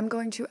 I'm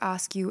going to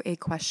ask you a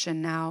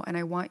question now, and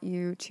I want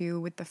you to,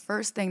 with the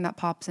first thing that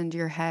pops into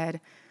your head,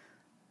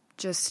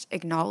 just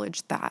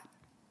acknowledge that.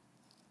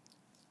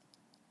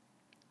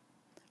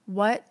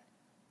 What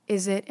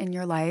is it in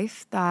your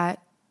life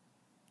that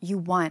you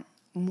want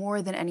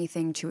more than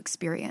anything to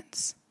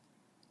experience?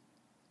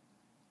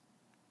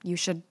 You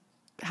should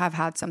have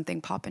had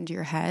something pop into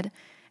your head.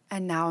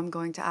 And now I'm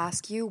going to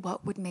ask you,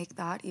 what would make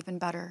that even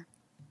better?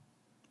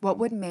 What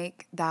would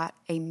make that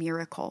a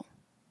miracle?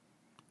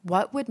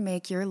 What would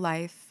make your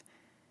life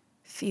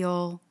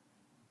feel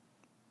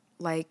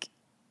like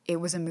it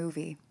was a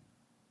movie?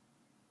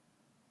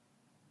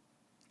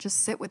 Just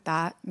sit with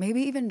that.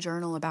 Maybe even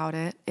journal about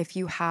it. If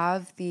you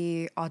have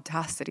the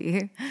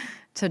audacity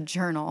to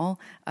journal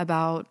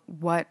about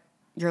what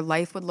your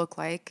life would look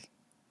like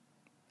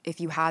if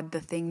you had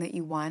the thing that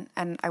you want.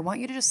 And I want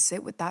you to just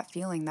sit with that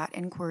feeling, that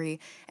inquiry,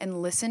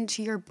 and listen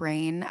to your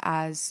brain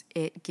as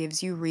it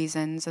gives you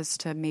reasons as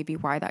to maybe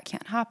why that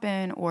can't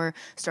happen, or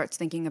starts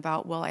thinking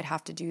about, well, I'd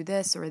have to do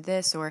this,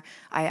 or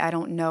I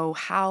don't know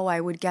how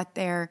I would get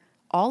there.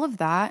 All of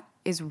that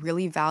is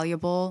really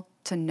valuable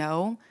to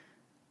know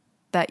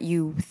that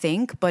you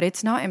think, but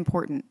it's not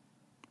important.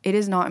 It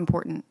is not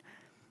important.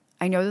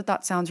 I know that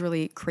that sounds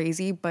really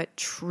crazy, but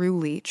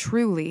truly,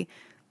 truly,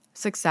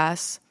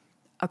 success,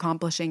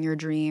 accomplishing your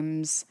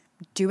dreams,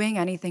 doing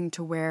anything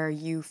to where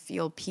you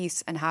feel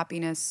peace and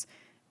happiness,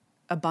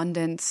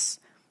 abundance,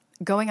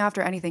 going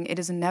after anything, it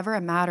is never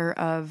a matter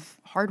of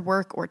hard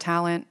work or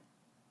talent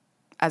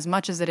as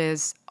much as it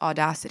is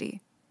audacity.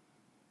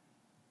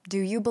 Do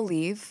you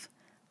believe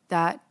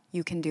that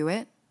you can do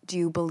it? Do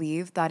you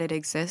believe that it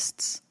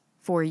exists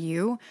for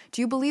you?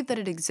 Do you believe that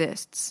it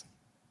exists,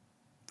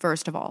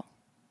 first of all?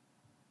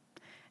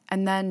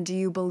 And then, do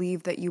you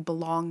believe that you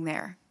belong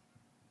there?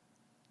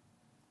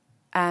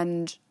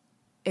 And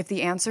if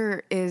the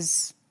answer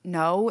is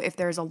no, if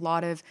there's a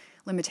lot of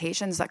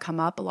limitations that come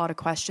up, a lot of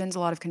questions, a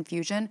lot of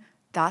confusion,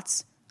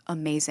 that's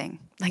amazing.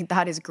 Like,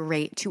 that is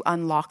great to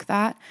unlock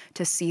that,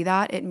 to see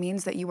that. It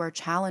means that you are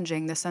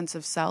challenging the sense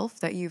of self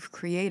that you've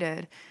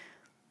created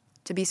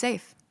to be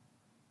safe,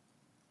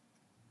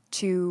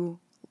 to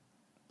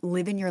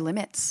live in your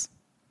limits,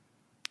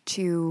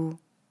 to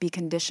be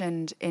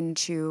conditioned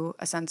into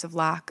a sense of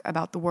lack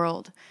about the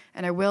world.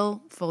 And I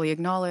will fully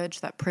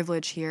acknowledge that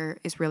privilege here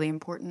is really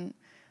important.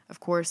 Of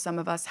course, some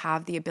of us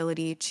have the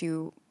ability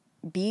to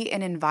be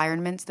in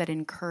environments that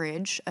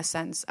encourage a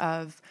sense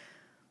of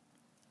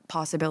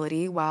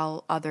possibility,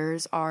 while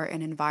others are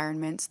in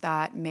environments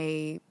that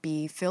may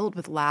be filled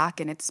with lack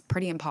and it's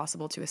pretty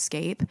impossible to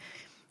escape.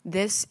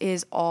 This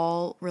is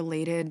all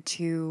related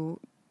to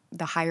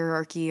the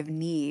hierarchy of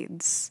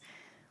needs,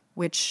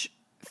 which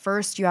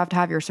first you have to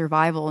have your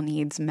survival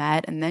needs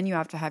met, and then you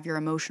have to have your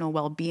emotional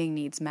well-being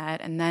needs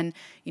met. And then,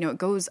 it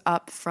goes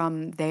up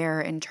from there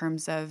in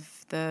terms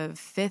of the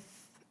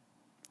fifth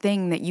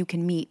thing that you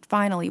can meet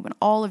finally when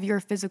all of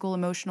your physical,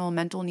 emotional,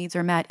 mental needs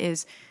are met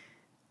is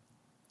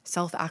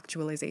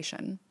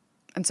self-actualization.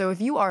 And so if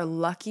you are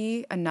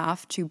lucky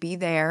enough to be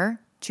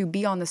there, to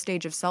be on the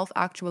stage of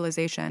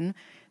self-actualization,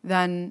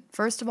 then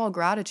first of all,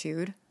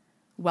 gratitude.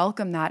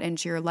 Welcome that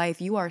into your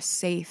life. You are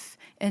safe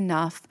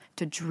enough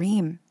to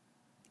dream.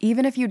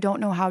 Even if you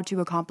don't know how to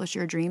accomplish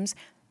your dreams,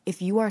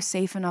 if you are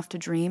safe enough to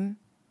dream,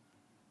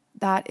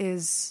 that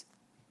is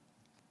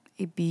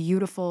a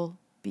beautiful,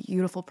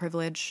 beautiful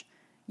privilege.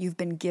 You've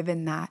been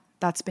given that.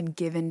 That's been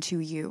given to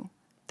you.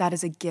 That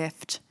is a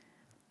gift.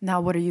 Now,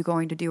 what are you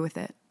going to do with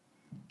it?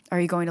 Are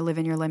you going to live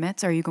in your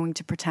limits? Are you going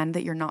to pretend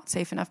that you're not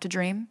safe enough to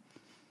dream?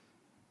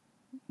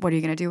 What are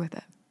you going to do with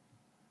it?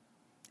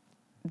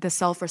 The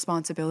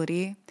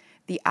self-responsibility,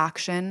 the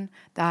action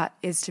that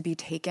is to be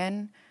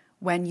taken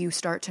when you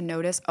start to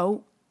notice,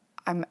 oh,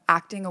 I'm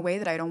acting a way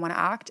that I don't want to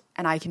act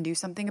and I can do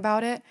something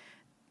about it,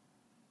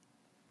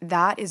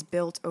 that is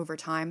built over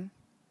time.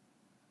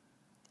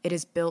 It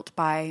is built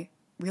by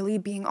really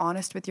being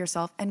honest with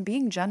yourself and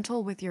being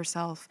gentle with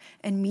yourself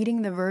and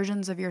meeting the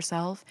versions of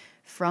yourself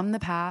from the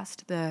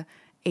past, the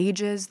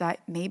ages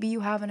that maybe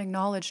you haven't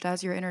acknowledged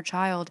as your inner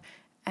child,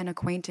 and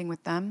acquainting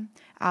with them,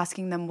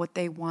 asking them what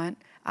they want,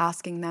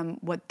 asking them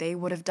what they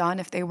would have done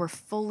if they were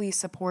fully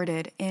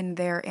supported in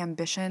their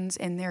ambitions,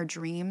 in their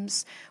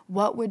dreams.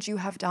 What would you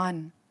have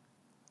done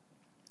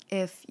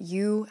if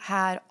you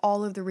had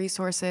all of the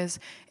resources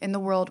in the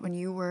world when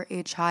you were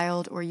a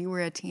child or you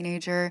were a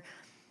teenager?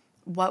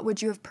 What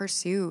would you have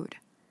pursued?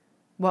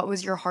 What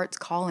was your heart's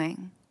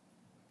calling?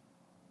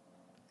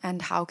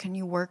 And how can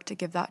you work to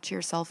give that to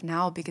yourself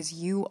now? Because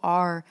you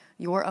are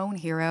your own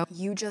hero.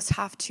 You just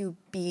have to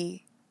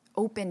be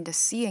open to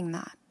seeing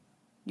that.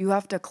 You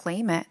have to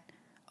claim it,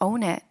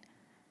 own it,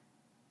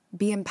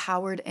 be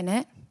empowered in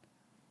it,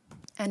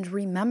 and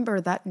remember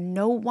that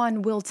no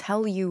one will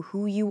tell you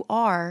who you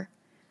are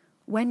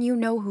when you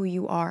know who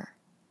you are.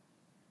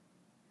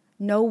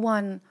 No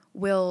one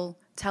will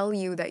tell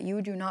you that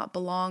you do not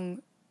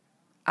belong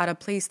at a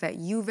place that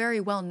you very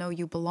well know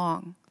you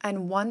belong.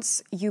 And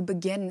once you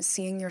begin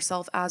seeing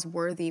yourself as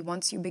worthy,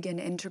 once you begin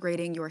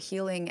integrating your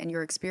healing and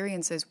your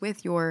experiences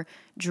with your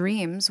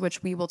dreams,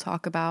 which we will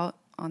talk about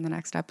on the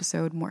next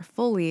episode more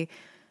fully,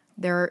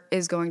 there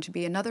is going to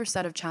be another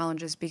set of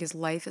challenges, because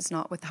life is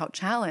not without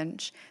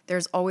challenge.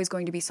 There's always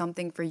going to be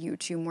something for you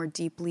to more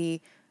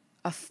deeply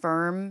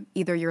affirm,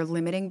 either your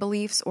limiting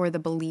beliefs or the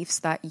beliefs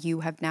that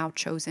you have now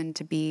chosen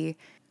to be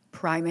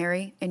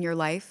primary in your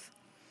life.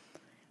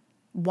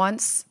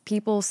 Once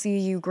people see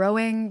you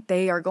growing,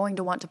 they are going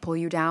to want to pull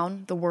you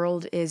down. The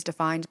world is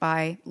defined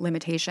by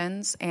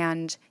limitations,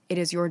 and it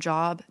is your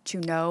job to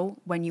know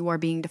when you are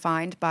being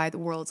defined by the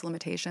world's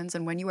limitations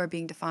and when you are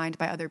being defined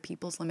by other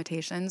people's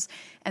limitations,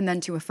 and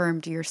then to affirm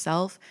to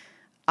yourself,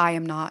 I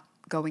am not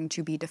going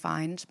to be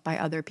defined by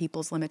other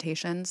people's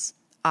limitations.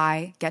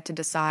 I get to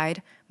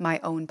decide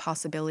my own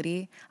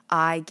possibility.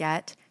 I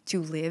get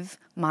to live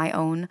my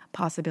own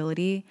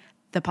possibility.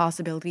 The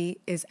possibility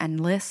is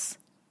endless.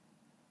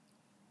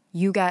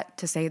 You get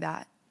to say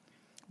that.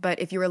 But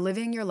if you are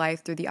living your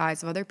life through the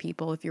eyes of other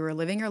people, if you are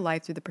living your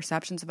life through the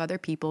perceptions of other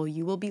people,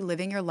 you will be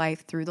living your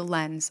life through the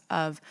lens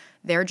of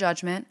their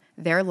judgment,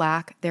 their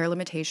lack, their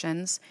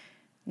limitations.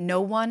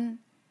 No one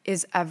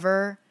is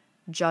ever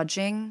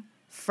judging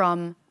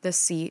from the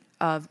seat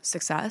of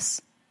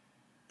success.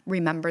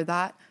 Remember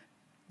that.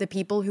 The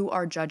people who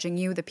are judging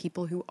you, the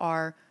people who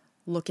are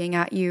looking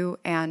at you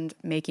and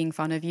making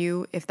fun of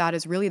you, if that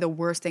is really the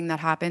worst thing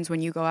that happens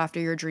when you go after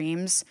your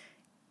dreams,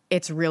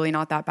 it's really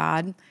not that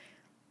bad.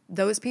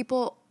 Those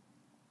people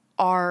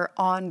are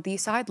on the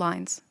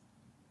sidelines.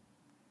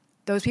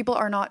 Those people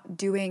are not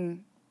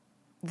doing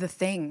the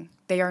thing.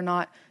 They are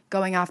not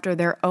going after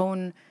their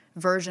own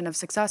version of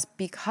success,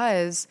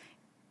 because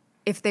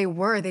if they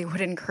were, they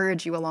would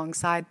encourage you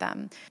alongside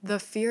them. The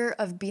fear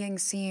of being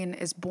seen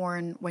is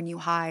born when you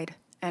hide.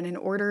 And in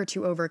order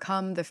to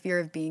overcome the fear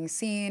of being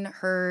seen,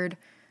 heard,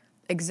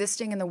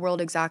 existing in the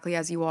world exactly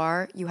as you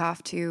are, you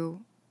have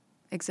to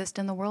exist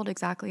in the world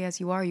exactly as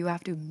you are. You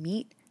have to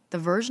meet the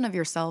version of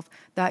yourself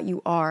that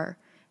you are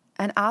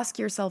and ask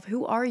yourself,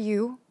 who are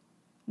you?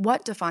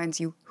 What defines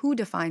you? Who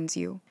defines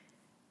you?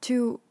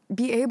 To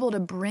be able to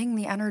bring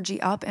the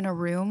energy up in a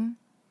room,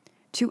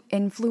 to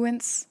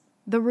influence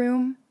the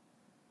room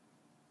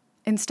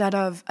instead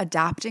of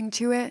adapting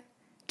to it,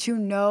 to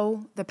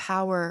know the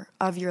power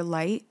of your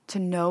light, to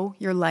know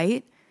your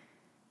light,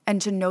 and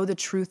to know the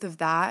truth of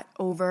that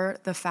over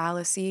the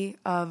fallacy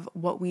of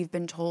what we've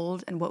been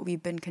told and what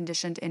we've been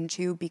conditioned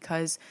into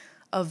because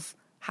of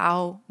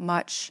how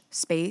much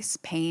space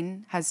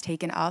pain has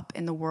taken up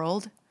in the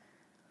world.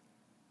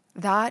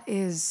 That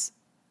is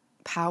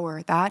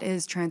power. That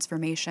is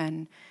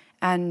transformation.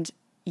 And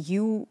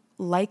you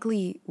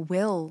likely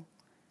will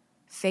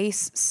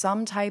face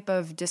some type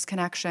of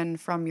disconnection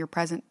from your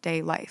present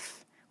day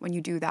life when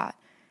you do that.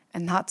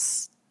 And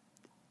that's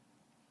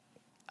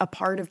a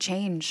part of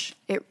change.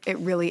 It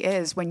really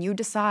is. When you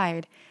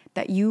decide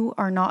that you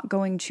are not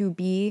going to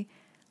be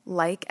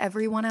like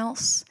everyone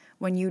else,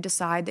 when you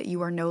decide that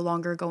you are no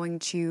longer going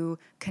to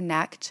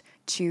connect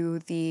to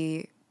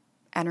the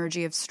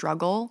energy of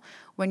struggle,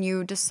 when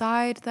you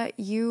decide that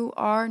you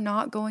are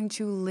not going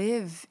to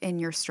live in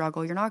your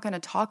struggle, you're not going to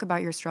talk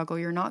about your struggle,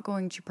 you're not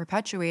going to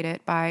perpetuate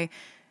it by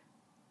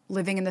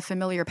living in the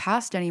familiar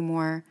past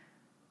anymore,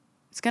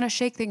 it's going to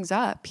shake things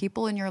up.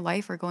 People in your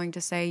life are going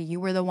to say, you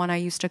were the one I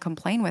used to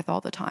complain with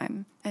all the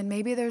time. And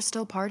maybe there's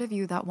still part of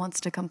you that wants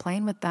to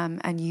complain with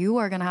them, and you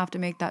are going to have to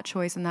make that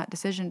choice and that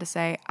decision to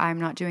say, I'm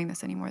not doing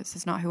this anymore. This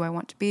is not who I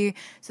want to be.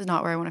 This is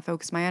not where I want to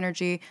focus my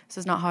energy. This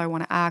is not how I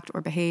want to act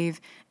or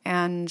behave,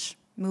 and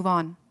move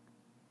on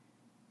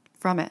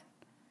from it.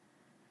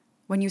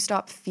 When you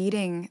stop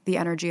feeding the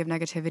energy of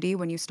negativity,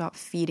 when you stop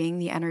feeding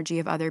the energy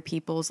of other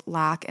people's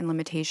lack and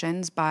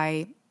limitations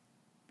by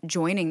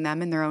joining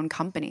them in their own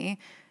company,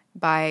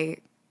 by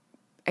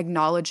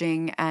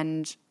acknowledging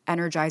and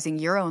energizing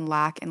your own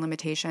lack and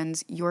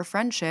limitations, your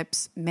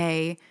friendships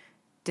may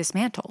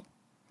dismantle.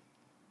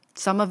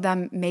 Some of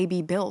them may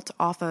be built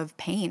off of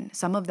pain.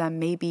 Some of them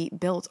may be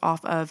built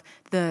off of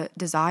the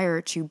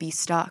desire to be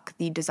stuck,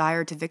 the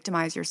desire to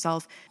victimize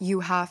yourself. You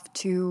have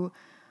to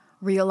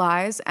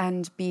realize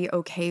and be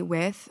okay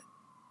with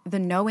the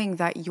knowing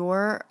that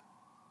your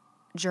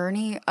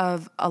journey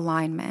of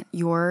alignment,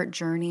 your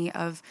journey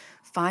of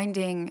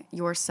finding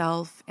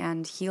yourself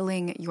and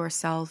healing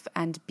yourself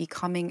and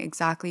becoming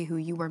exactly who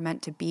you were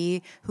meant to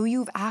be, who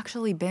you've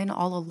actually been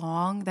all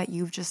along that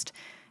you've just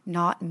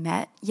not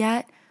met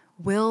yet,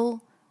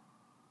 will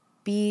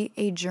be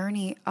a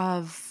journey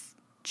of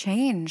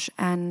change.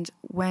 And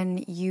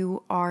when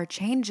you are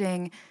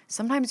changing,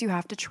 sometimes you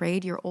have to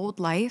trade your old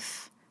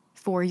life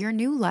for your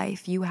new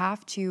life. You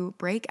have to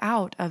break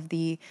out of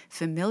the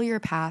familiar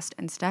past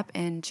and step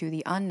into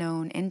the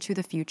unknown, into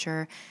the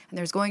future. And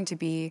there's going to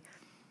be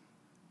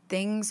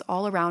things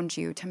all around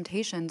you,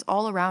 temptations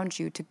all around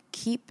you to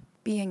keep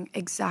being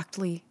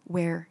exactly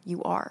where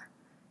you are,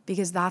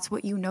 because that's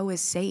what you know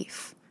is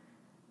safe.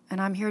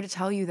 And I'm here to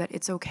tell you that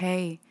it's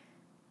okay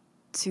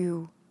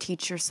to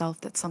teach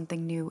yourself that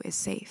something new is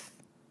safe,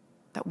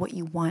 that what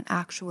you want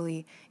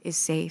actually is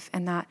safe,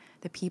 and that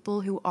the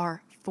people who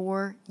are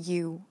for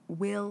you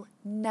will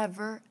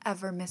never,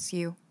 ever miss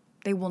you.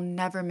 They will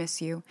never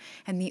miss you.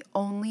 And the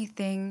only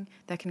thing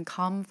that can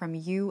come from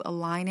you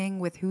aligning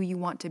with who you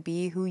want to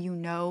be, who you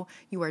know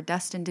you are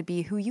destined to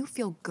be, who you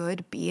feel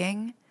good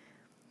being,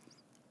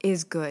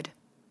 is good.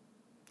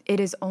 It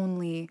is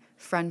only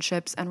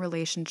friendships and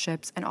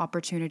relationships and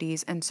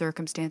opportunities and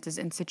circumstances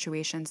and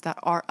situations that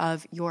are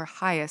of your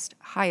highest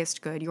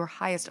good, your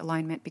highest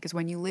alignment. Because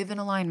when you live in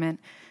alignment,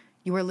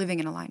 you are living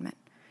in alignment.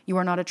 You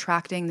are not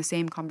attracting the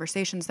same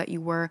conversations that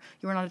you are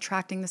not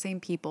attracting the same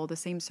people, the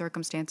same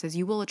circumstances.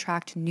 You will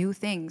attract new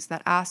things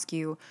that ask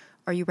you,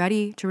 are you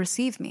ready to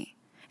receive me?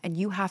 And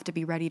you have to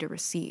be ready to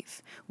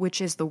receive, which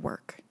is the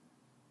work.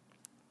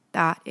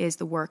 That is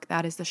the work.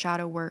 That is the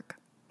shadow work.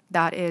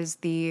 That is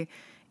the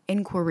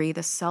inquiry,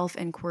 the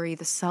self-inquiry,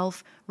 the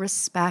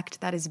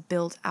self-respect that is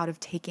built out of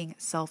taking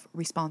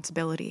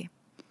self-responsibility.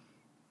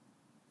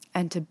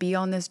 And to be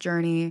on this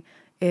journey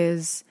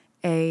is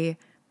a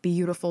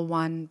beautiful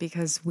one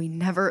because we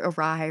never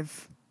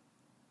arrive.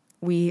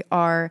 We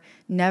are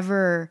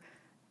never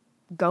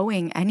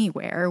going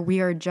anywhere. We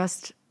are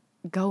just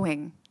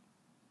going.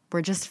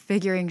 We're just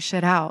figuring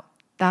shit out.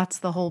 That's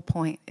the whole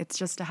point. It's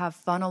just to have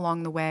fun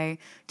along the way,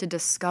 to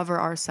discover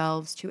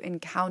ourselves, to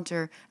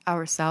encounter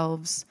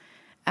ourselves,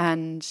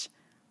 and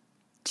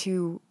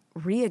to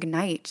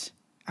reignite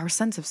our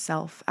sense of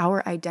self,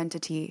 our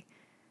identity,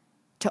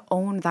 to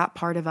own that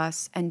part of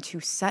us and to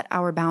set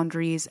our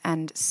boundaries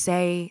and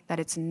say that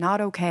it's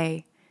not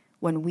okay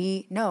when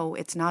we know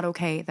it's not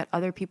okay that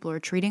other people are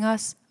treating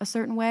us a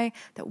certain way,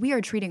 that we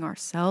are treating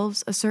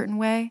ourselves a certain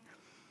way,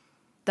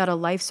 that a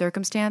life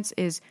circumstance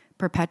is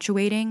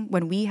perpetuating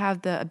when we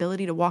have the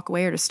ability to walk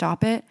away or to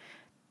stop it.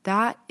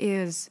 That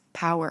is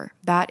power.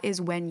 That is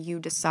when you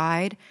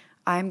decide,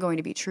 I'm going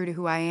to be true to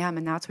who I am,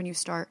 and that's when you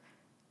start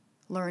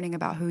learning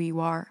about who you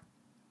are.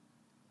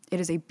 It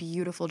is a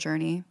beautiful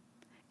journey.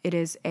 It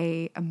is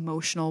an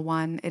emotional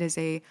one. It is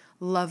a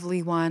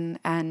lovely one,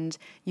 and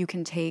you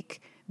can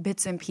take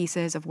bits and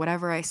pieces of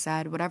whatever I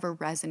said, whatever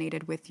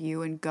resonated with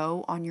you, and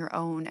go on your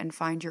own and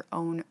find your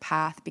own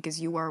path because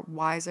you are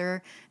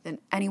wiser than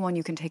anyone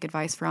you can take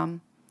advice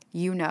from.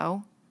 You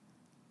know.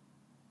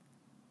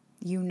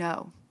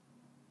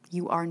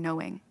 You are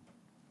knowing.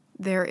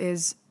 There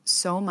is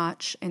so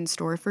much in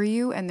store for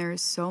you, and there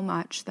is so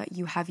much that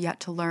you have yet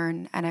to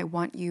learn, and I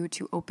want you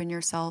to open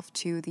yourself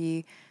to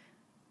the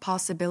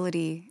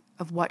possibility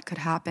of what could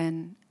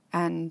happen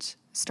and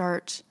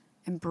start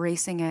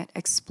embracing it,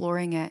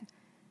 exploring it,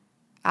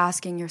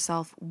 asking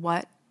yourself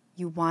what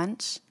you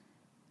want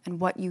and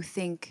what you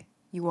think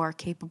you are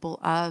capable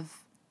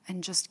of,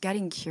 and just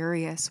getting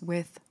curious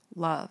with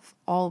love,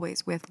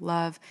 always with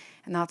love.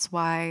 And that's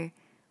why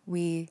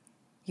we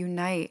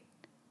unite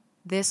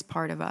this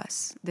part of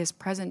us, this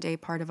present day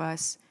part of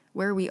us,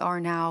 where we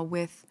are now,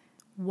 with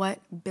what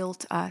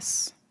built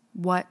us,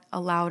 what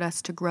allowed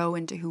us to grow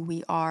into who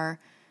we are,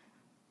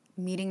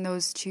 meeting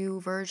those two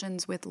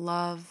versions with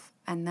love,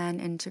 and then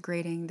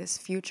integrating this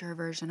future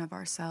version of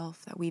ourselves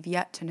that we've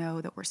yet to know,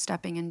 that we're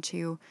stepping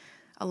into,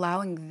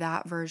 allowing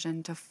that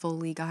version to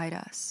fully guide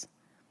us.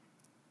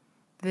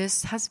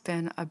 This has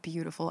been a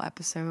beautiful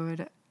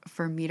episode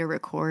for me to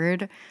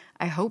record.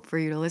 I hope for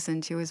you to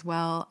listen to as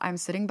well. I'm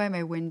sitting by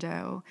my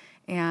window,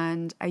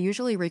 and I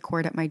usually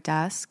record at my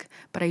desk,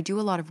 but I do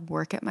a lot of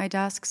work at my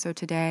desk. So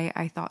today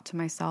I thought to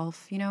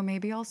myself,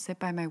 maybe I'll sit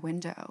by my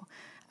window.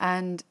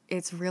 And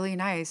it's really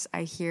nice.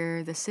 I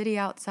hear the city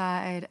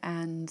outside,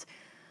 and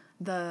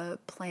the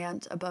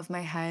plant above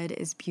my head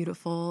is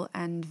beautiful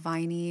and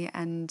viney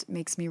and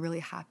makes me really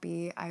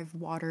happy. I've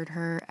watered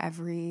her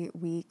every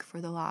week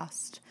for the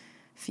last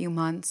few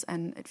months,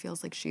 and it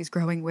feels like she's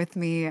growing with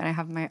me. And I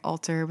have my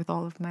altar with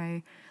all of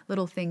my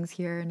little things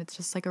here, and it's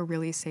just like a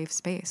really safe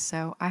space.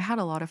 So I had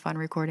a lot of fun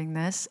recording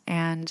this,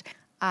 and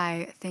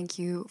I thank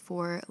you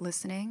for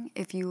listening.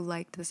 If you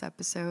liked this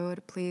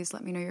episode, please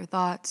let me know your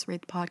thoughts.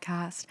 Rate the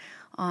podcast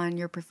on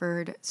your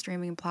preferred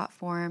streaming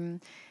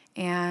platform,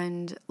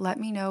 and let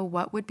me know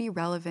what would be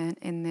relevant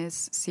in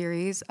this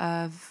series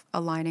of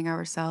aligning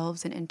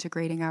ourselves and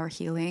integrating our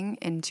healing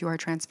into our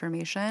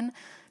transformation,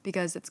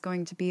 because it's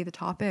going to be the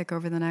topic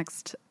over the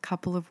next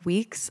couple of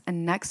weeks.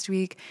 And next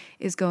week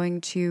is going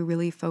to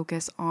really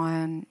focus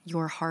on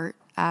your heart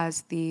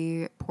as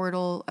the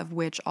portal of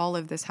which all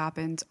of this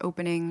happens,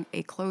 opening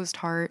a closed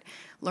heart,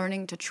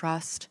 learning to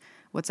trust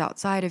what's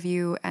outside of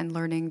you, and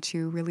learning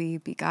to really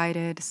be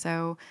guided.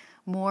 So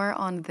more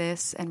on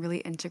this and really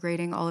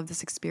integrating all of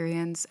this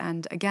experience.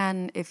 And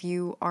again, if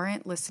you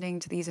aren't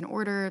listening to these in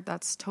order,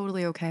 that's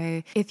totally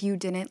okay. If you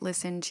didn't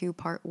listen to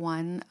part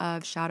 1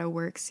 of Shadow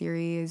Work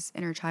series,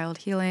 Inner Child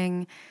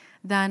Healing,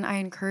 then I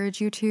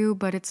encourage you to,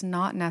 but it's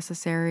not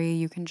necessary.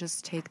 You can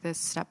just take this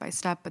step by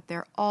step, but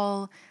they're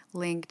all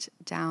linked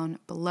down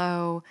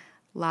below.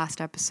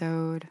 Last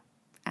episode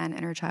and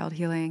Inner Child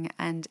Healing.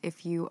 And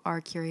if you are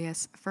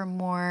curious for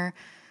more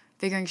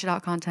Figuring Shit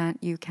Out content,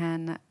 you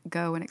can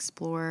go and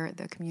explore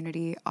the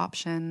community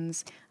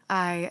options.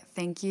 I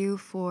thank you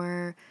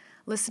for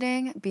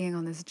listening, being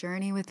on this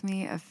journey with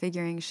me of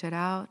figuring shit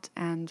out.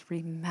 And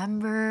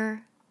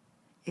remember,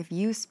 if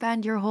you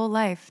spend your whole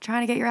life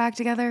trying to get your act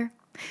together,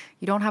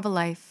 you don't have a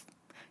life.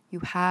 You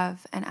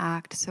have an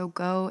act, so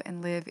go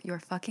and live your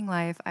fucking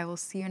life. I will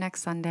see you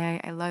next Sunday.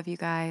 I love you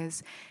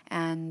guys,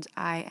 and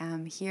I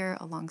am here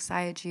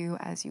alongside you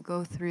as you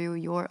go through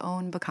your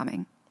own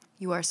becoming.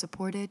 You are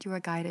supported, you are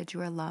guided,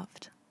 you are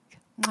loved.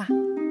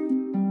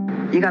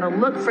 Mwah. You got to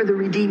look for the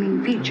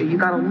redeeming feature. You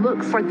got to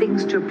look for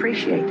things to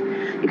appreciate.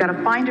 You got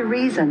to find a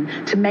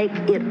reason to make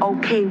it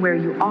okay where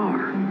you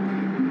are.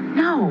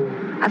 No,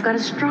 I've got to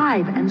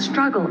strive and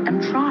struggle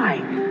and try.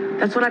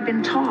 That's what I've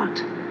been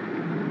taught.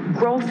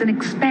 Growth and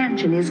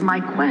expansion is my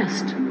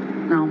quest.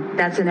 No,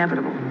 that's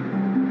inevitable.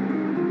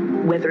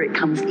 Whether it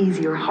comes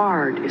easy or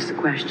hard is the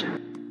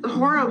question. The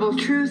horrible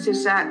truth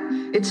is that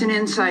it's an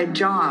inside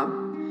job.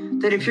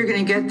 That if you're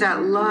going to get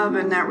that love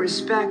and that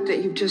respect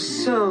that you've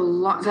just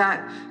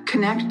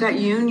that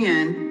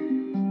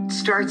union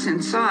starts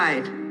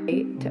inside.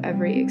 To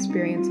every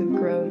experience of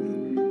growth,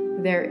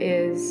 there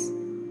is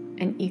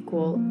an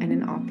equal and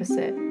an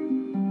opposite.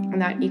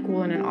 And that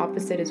equal and an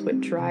opposite is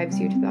what drives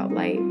you to that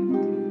light.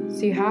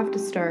 So you have to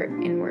start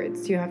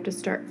inwards. You have to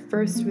start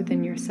first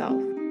within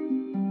yourself.